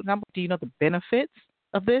little fruit!" And I'm like, "Do you know the benefits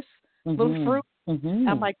of this little fruit?"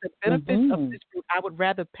 I'm like, "The benefits of this fruit, I would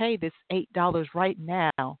rather pay this $8 right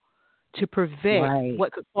now to prevent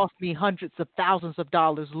what could cost me hundreds of thousands of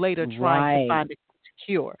dollars later trying to find a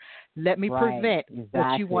cure. Let me prevent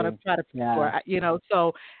what you want to try to cure."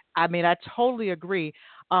 So, I totally agree.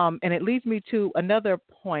 And it leads me to another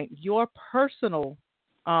point, your personal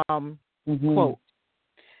quote,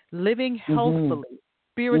 living healthfully,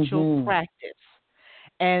 spiritual practice.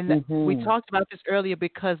 And we talked about this earlier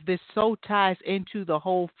because this so ties into the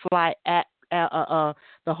whole fly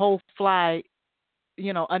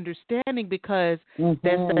understanding, because there's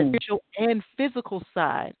the spiritual and physical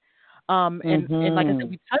side. And like I said,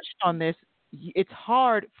 we touched on this. It's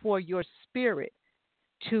hard for your spirit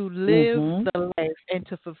to live the life and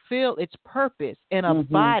to fulfill its purpose in a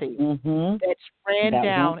body that's ran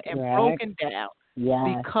down and broken down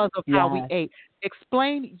because of how we ate.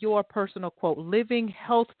 Explain your personal quote. Living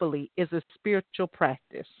healthfully is a spiritual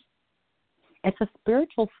practice. It's a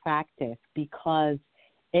spiritual practice because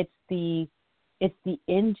it's the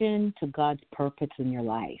engine to God's purpose in your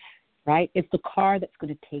life, right? It's the car that's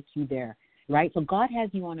going to take you there, right? So God has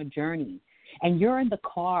you on a journey, and you're in the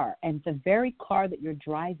car, and the very car that you're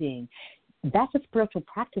driving, that's a spiritual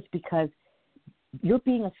practice because you're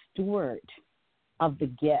being a steward of the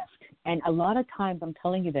gift. And a lot of times, I'm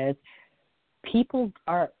telling you this, people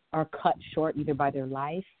are cut short either by their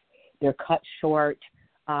life, they're cut short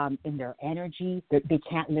in their energy. They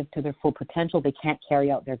can't live to their full potential. They can't carry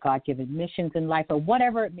out their God-given missions in life or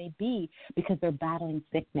whatever it may be because they're battling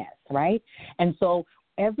sickness, right? And so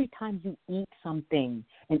every time you eat something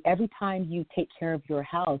and every time you take care of your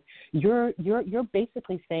health, you're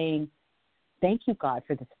basically saying, thank you, God,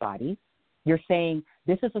 for this body. You're saying,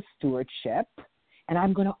 this is a stewardship, and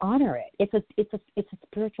I'm going to honor it. It's a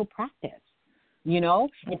spiritual practice.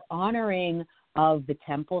 It's honoring of the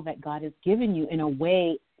temple that God has given you in a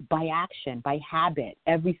way, by action, by habit,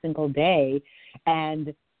 every single day.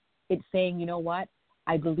 And it's saying, you know what?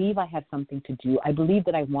 I believe I have something to do. I believe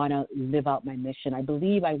that I want to live out my mission. I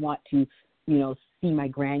believe I want to, see my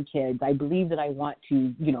grandkids. I believe that I want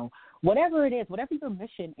to, whatever it is, whatever your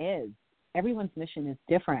mission is, everyone's mission is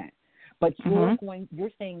different. But you're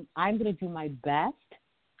saying, I'm going to do my best.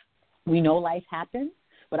 We know life happens.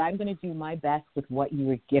 but I'm going to do my best with what you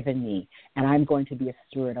were given me, and I'm going to be a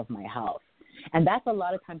steward of my health. And that's a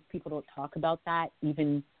lot of times people don't talk about that,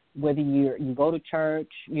 even whether you go to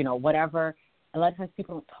church, whatever. A lot of times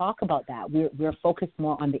people don't talk about that. We're focused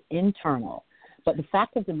more on the internal. But the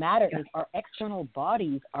fact of the matter is our external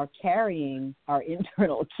bodies are carrying our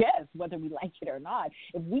internal gifts, whether we like it or not.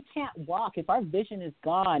 If we can't walk, if our vision is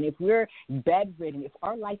gone, if we're bedridden, if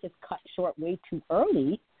our life is cut short way too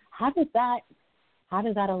early, how does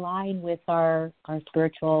that align with our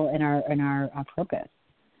spiritual and our purpose?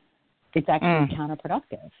 It's actually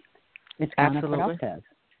counterproductive. It's counterproductive.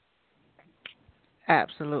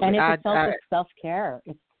 Absolutely. And it's self-care.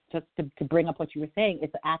 It's just to bring up what you were saying,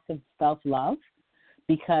 it's an act of self-love,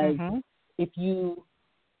 because if you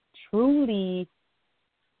truly,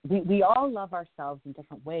 we all love ourselves in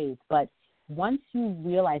different ways, but once you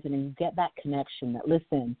realize it and you get that connection that,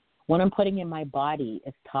 listen, what I'm putting in my body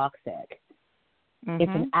is toxic,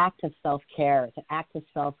 it's an act of self-care, it's an act of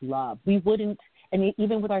self-love. We wouldn't, and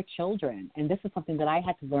even with our children, and this is something that I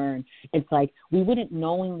had to learn, it's like we wouldn't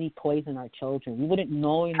knowingly poison our children. We wouldn't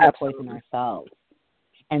knowingly poison ourselves.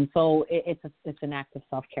 And so it's an act of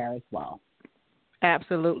self-care as well.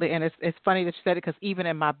 Absolutely. And it's funny that you said it, because even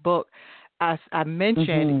in my book, I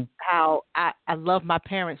mentioned how I love my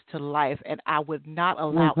parents to life, and I would not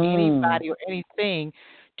allow anybody or anything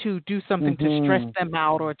to do something to stress them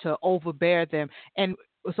out or to overbear them. And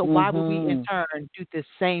so why would we in turn do the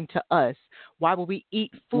same to us? Why would we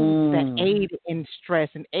eat foods that aid in stress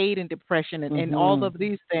and aid in depression and all of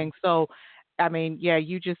these things? So, I mean, yeah,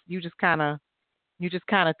 you just kind of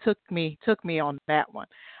took me on that one.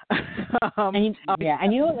 And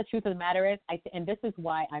you know what the truth of the matter is? And this is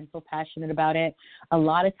why I'm so passionate about it. A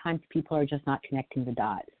lot of times people are just not connecting the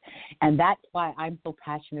dots. And that's why I'm so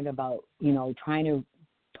passionate about, trying to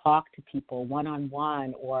talk to people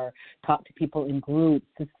one-on-one or talk to people in groups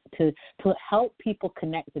to help people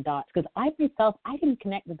connect the dots. Because I didn't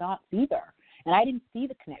connect the dots either. And I didn't see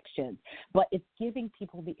the connections, but it's giving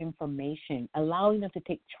people the information, allowing them to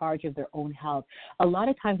take charge of their own health. A lot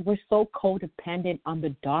of times we're so codependent on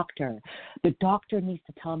the doctor. The doctor needs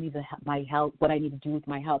to tell me my health, what I need to do with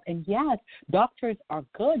my health. And yes, doctors are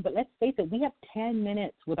good, but let's face it, we have 10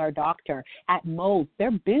 minutes with our doctor at most.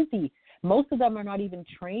 They're busy. Most of them are not even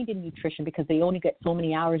trained in nutrition because they only get so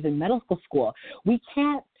many hours in medical school. We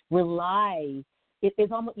can't rely.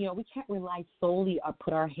 It's almost, we can't rely solely or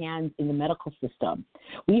put our hands in the medical system.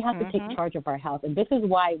 We have to take charge of our health. And this is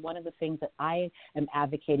why one of the things that I am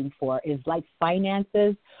advocating for is like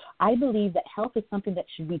finances. I believe that health is something that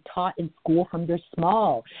should be taught in school from they're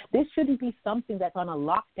small. This shouldn't be something that's on a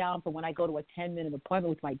lockdown for when I go to a 10-minute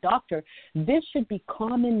appointment with my doctor. This should be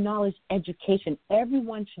common knowledge education.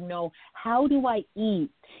 Everyone should know, how do I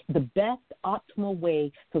eat the best optimal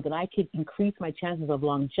way so that I can increase my chances of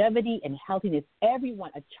longevity and healthiness.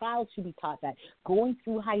 Everyone, a child should be taught that. Going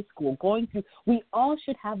through high school, we all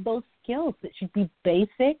should have those skills. That should be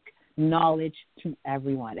basic knowledge to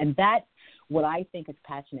everyone. And that's what I think is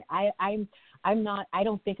passionate. I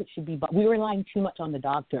don't think it should be, but we're relying too much on the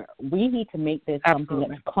doctor. We need to make this something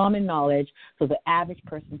that's common knowledge so the average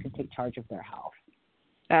person can take charge of their health.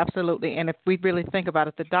 Absolutely. And if we really think about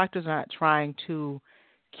it, the doctors are not trying to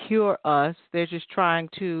cure us. They're just trying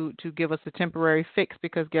to give us a temporary fix,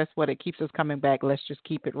 because guess what? It keeps us coming back. Let's just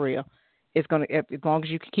keep it real. It's going to, as long as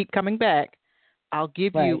you keep coming back, I'll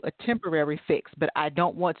give you a temporary fix, but I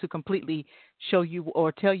don't want to completely show you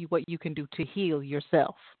or tell you what you can do to heal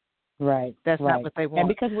yourself. Right. That's not what they want. And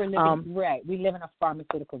because we're living, we live in a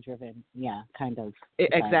pharmaceutical-driven, kind of.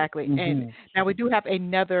 Exactly. And now we do have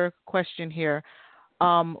another question here.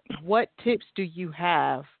 What tips do you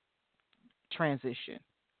have transition?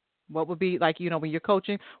 What would be, like, when you're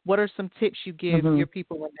coaching, what are some tips you give your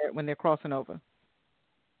people when they're crossing over?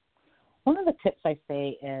 One of the tips I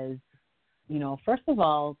say is, first of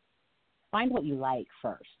all, find what you like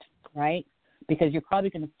first, right? Because you're probably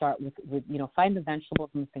going to start with find the vegetables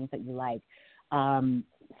and the things that you like.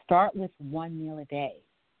 Start with one meal a day.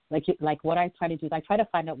 Like what I try to do is I try to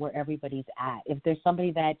find out where everybody's at. If there's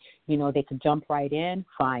somebody that, they could jump right in,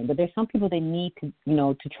 fine. But there's some people they need to,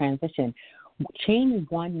 to transition. Change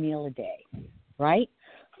one meal a day, right?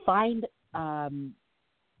 Find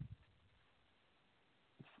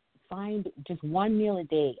just one meal a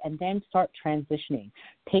day, and then start transitioning.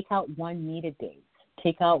 Take out one meat a day.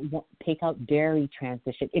 Take out dairy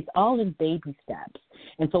transition. It's all in baby steps.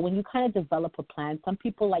 And so when you kind of develop a plan, some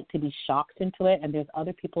people like to be shocked into it, and there's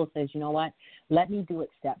other people who says, you know what, let me do it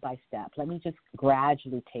step by step. Let me just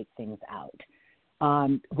gradually take things out.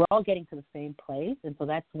 We're all getting to the same place, and so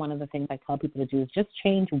that's one of the things I tell people to do is just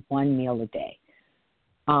change one meal a day.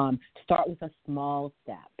 Start with a small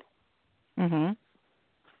step. Mhm.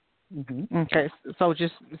 Mm-hmm. Okay. So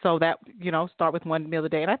just so that start with one meal a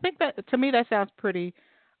day, and I think that to me that sounds pretty.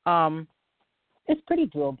 Um, It's pretty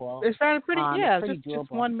doable. it sounded pretty. It's Yeah, pretty just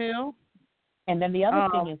doable. one meal. And then the other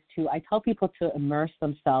thing Um, is, too, I tell people to immerse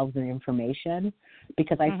themselves in information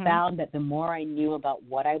because I mhm. found that the more I knew about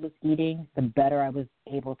what I was eating, the better I was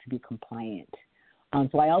able to be compliant.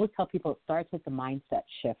 So I always tell people it starts with the mindset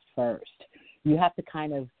shift first. You have to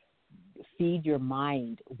kind of feed your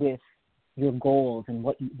mind with your goals and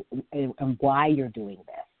and why you're doing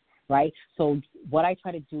this, right? So what I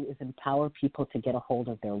try to do is empower people to get a hold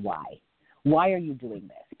of their why. Why are you doing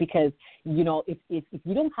this? Because, if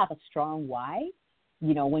you don't have a strong why,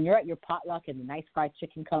 when you're at your potluck and the nice fried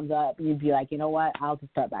chicken comes up, you'd be like, you know what, I'll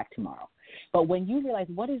just start back tomorrow. But when you realize,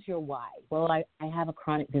 what is your why? Well, I have a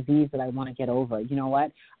chronic disease that I want to get over. You know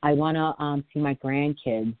what? I want to see my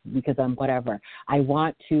grandkids because I'm whatever. I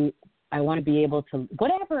want to be able to,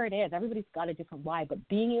 whatever it is, everybody's got a different why, but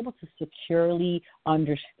being able to securely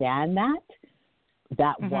understand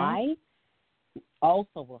that why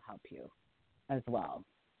also will help you as well.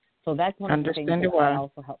 So that's one of the things that I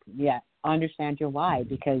also help. Yeah, understand your why,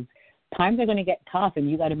 because times are going to get tough and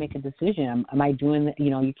you got to make a decision. Am I doing,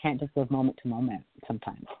 you can't just live moment to moment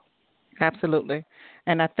sometimes. Absolutely.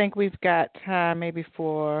 And I think we've got time maybe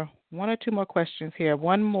for one or two more questions here.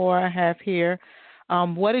 One more I have here.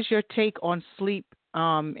 What is your take on sleep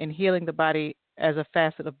and healing the body as a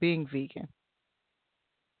facet of being vegan?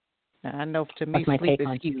 Now, I know to me, What's my sleep take is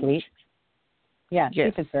on huge. sleep? Yeah,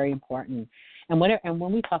 Yes. sleep is very important. And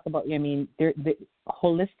when we talk about, the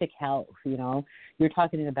holistic health, you're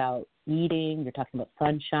talking about eating, you're talking about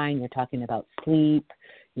sunshine, you're talking about sleep,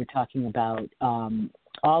 you're talking about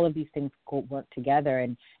all of these things work together,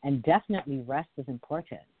 and definitely rest is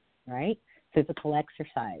important, right? Physical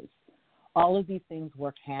exercise. All of these things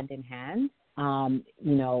work hand in hand.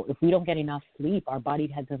 If we don't get enough sleep, our body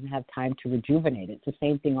doesn't have time to rejuvenate. It's the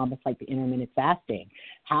same thing almost like the intermittent fasting.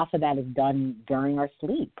 Half of that is done during our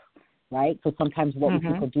sleep, right? So sometimes what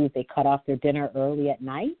people do is they cut off their dinner early at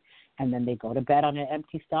night, and then they go to bed on an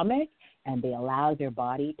empty stomach, and they allow their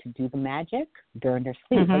body to do the magic during their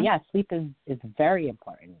sleep. But, yeah, sleep is very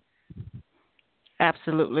important.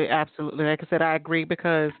 Absolutely, absolutely. Like I said, I agree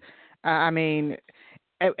because,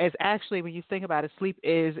 as actually when you think about it, sleep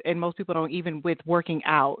is, and most people don't even with working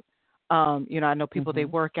out. I know people they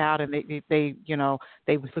work out and they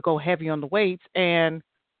go heavy on the weights, and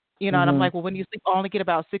and I'm like, well, when you sleep, only get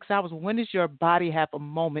about 6 hours. When does your body have a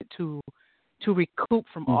moment to recoup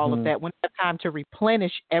from all of that? When it's time to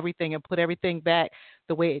replenish everything and put everything back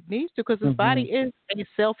the way it needs to? Because the body is a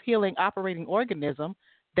self-healing operating organism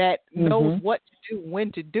that knows what to do,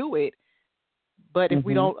 when to do it. But if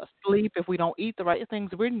we don't sleep, if we don't eat the right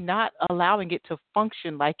things, we're not allowing it to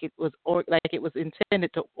function like it was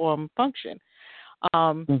intended to function.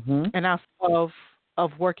 And I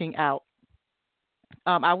of working out.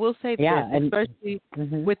 I will say this, especially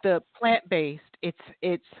with the plant-based,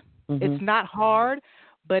 it's not hard,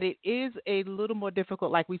 but it is a little more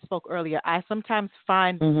difficult. Like we spoke earlier, I sometimes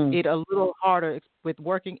find it a little harder with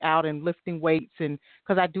working out and lifting weights, and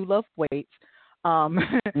because I do love weights. But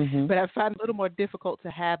I find it a little more difficult to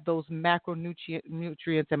have those macronutrients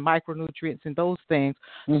and micronutrients and those things.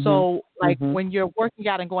 So, like when you're working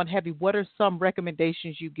out and going heavy, what are some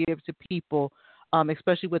recommendations you give to people,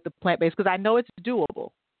 especially with the plant-based? Because I know it's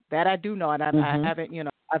doable. That I do know, and I haven't,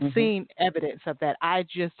 I've seen evidence of that. I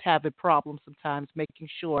just have a problem sometimes making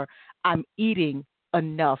sure I'm eating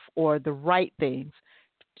enough or the right things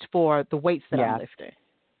for the weights that I'm lifting.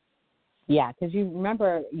 Yeah, because you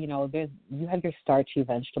remember, you have your starchy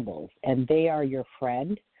vegetables, and they are your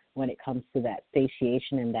friend when it comes to that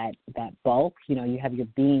satiation and that bulk. You have your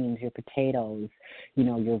beans, your potatoes,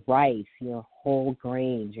 your rice, your whole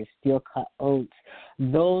grains, your steel-cut oats.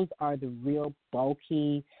 Those are the real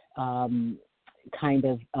bulky kind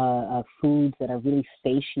of foods that are really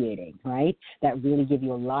satiating, right? That really give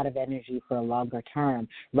you a lot of energy for a longer term,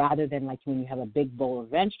 rather than like when you have a big bowl of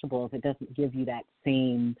vegetables, it doesn't give you that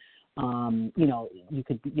same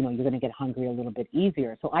you're going to get hungry a little bit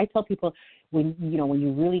easier. So I tell people when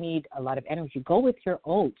you really need a lot of energy, go with your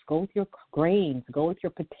oats, go with your grains, go with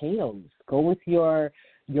your potatoes, go with your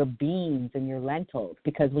beans and your lentils,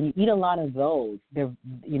 because when you eat a lot of those, they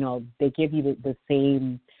give you the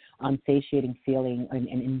same satiating feeling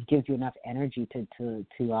and gives you enough energy to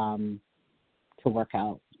work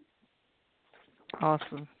out.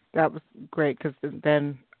 Awesome. That was great, because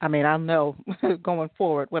then, I'll know going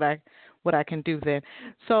forward what I can do then.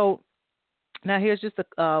 So now here's just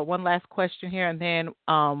one last question here, and then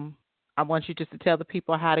I want you just to tell the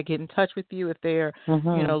people how to get in touch with you if they're,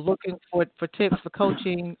 Mhm. looking for tips for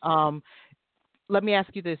coaching. Let me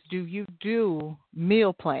ask you this: do you do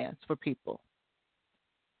meal plans for people?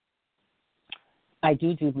 I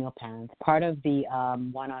do meal plans. Part of the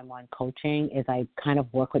one-on-one coaching is I kind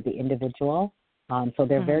of work with the individual. So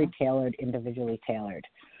they're very Mhm. tailored, individually tailored.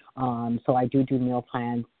 So I do meal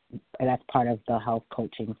plans, and that's part of the health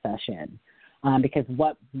coaching session. Because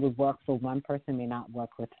what would work for one person may not work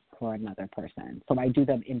for another person. So I do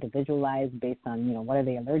them individualized based on, what are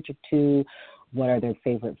they allergic to, what are their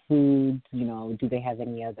favorite foods, do they have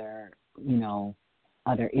any other,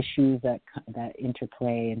 other issues that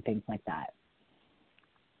interplay and things like that.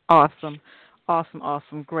 Awesome. Awesome,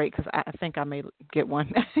 awesome, great. Because I think I may get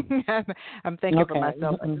one. I'm thinking for Okay.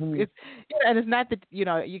 myself. Mhm. It's and it's not that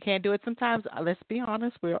you can't do it. Sometimes let's be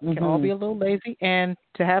honest, we can all be Mhm. a little lazy, and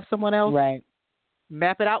to have someone else Right.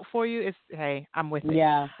 map it out for you is hey, I'm with it.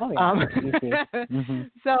 Yeah. Oh yeah. Um, Easy.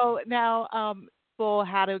 Mhm. so now, for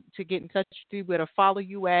how to get in touch with you, where to follow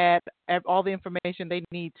you at, all the information they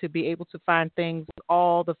need to be able to find things,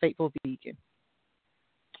 all the Faithful Vegan.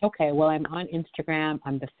 Okay, well, I'm on Instagram.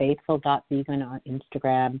 I'm the faithful.vegan on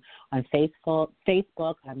Instagram. On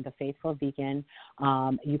Facebook, I'm the Faithful Vegan.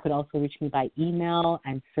 You could also reach me by email.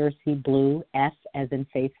 I'm Sersie Blue, S as in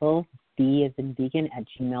faithful, V as in vegan at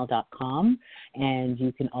gmail.com. And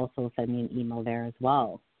you can also send me an email there as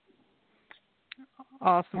well.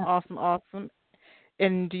 Awesome, Yeah. awesome, awesome.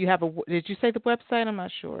 And do you have did you say the website? I'm not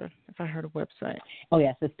sure if I heard a website. Oh,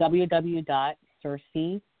 yes, it's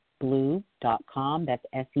www.sersie.blue.com. That's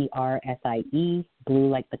SERSIE, blue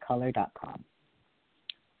like the color.com.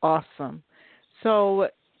 Awesome. So,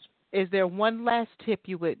 is there one last tip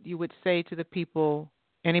you would say to the people,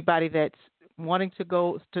 anybody that's wanting to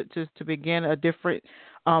go to begin a different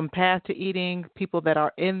path to eating, people that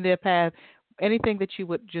are in their path, anything that you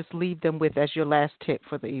would just leave them with as your last tip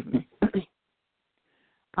for the evening?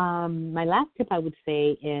 My last tip I would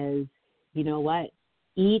say is, you know what?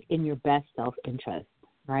 Eat in your best self-interest,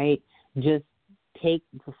 right? Just take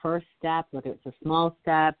the first step, whether it's a small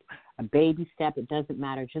step, a baby step, it doesn't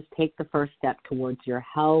matter. Just take the first step towards your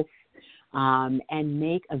health, and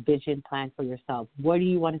make a vision plan for yourself. What do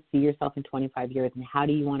you want to see yourself in 25 years, and how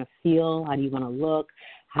do you want to feel? How do you want to look?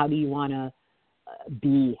 How do you want to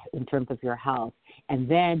be in terms of your health? And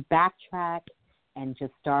then backtrack and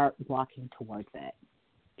just start walking towards it.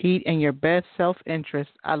 Eat in your best self-interest.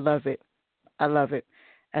 I love it. I love it.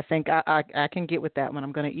 I think I can get with that one.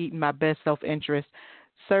 I'm going to eat in my best self-interest.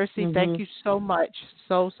 Sersie, thank Mhm. you so much,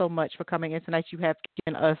 so much for coming in tonight. You have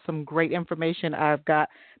given us some great information. I've got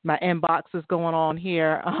my inbox is going on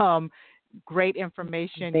here. Great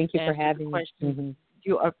information. You've Thank you for answered the having me. questions. Mhm.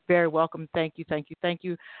 You are very welcome. Thank you, thank you, thank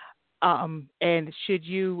you. And should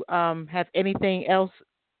you have anything else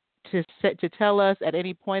to tell us at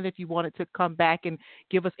any point, if you wanted to come back and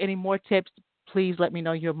give us any more tips, please let me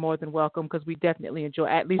know. You're more than welcome, because we definitely enjoy.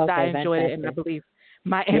 At least I Okay, enjoyed it, and I fantastic. believe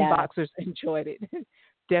my Yeah. inboxers enjoyed it.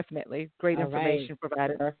 Definitely great All right. information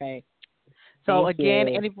provided. Perfect. So Thank again,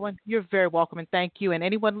 you. anyone, you're very welcome, and thank you. And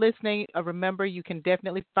anyone listening, remember you can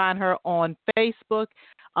definitely find her on Facebook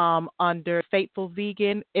under Faithful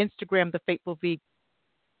Vegan, Instagram the Faithful Vegan.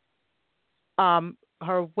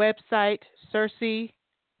 Her website,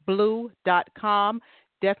 CersieBlue.com.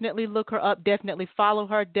 Definitely look her up. Definitely follow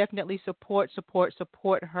her. Definitely support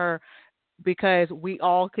her, because we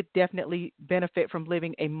all could definitely benefit from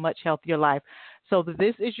living a much healthier life. So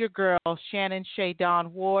this is your girl, Shannon Shay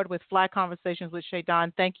Dawn Ward, with Fly Conversations with Shay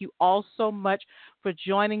Dawn. Thank you all so much for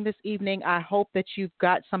joining this evening. I hope that you've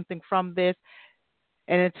got something from this.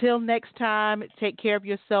 And until next time, take care of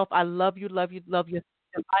yourself. I love you, love you, love your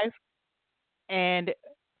life. And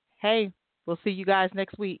hey, we'll see you guys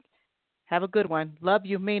next week. Have a good one. Love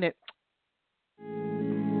you. Mean it.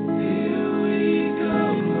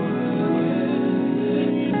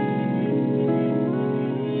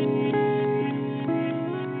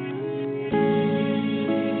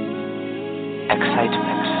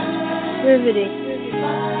 Excitement. Riveting.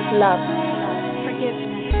 Love.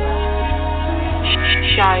 Forgiveness.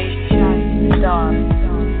 Shy. Dawn.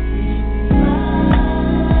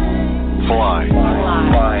 Fly.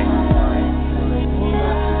 Fly.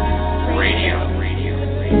 Radio.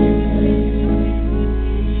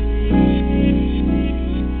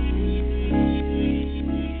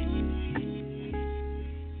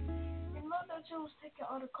 Your mother just taking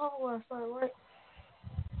all the cover when I started work.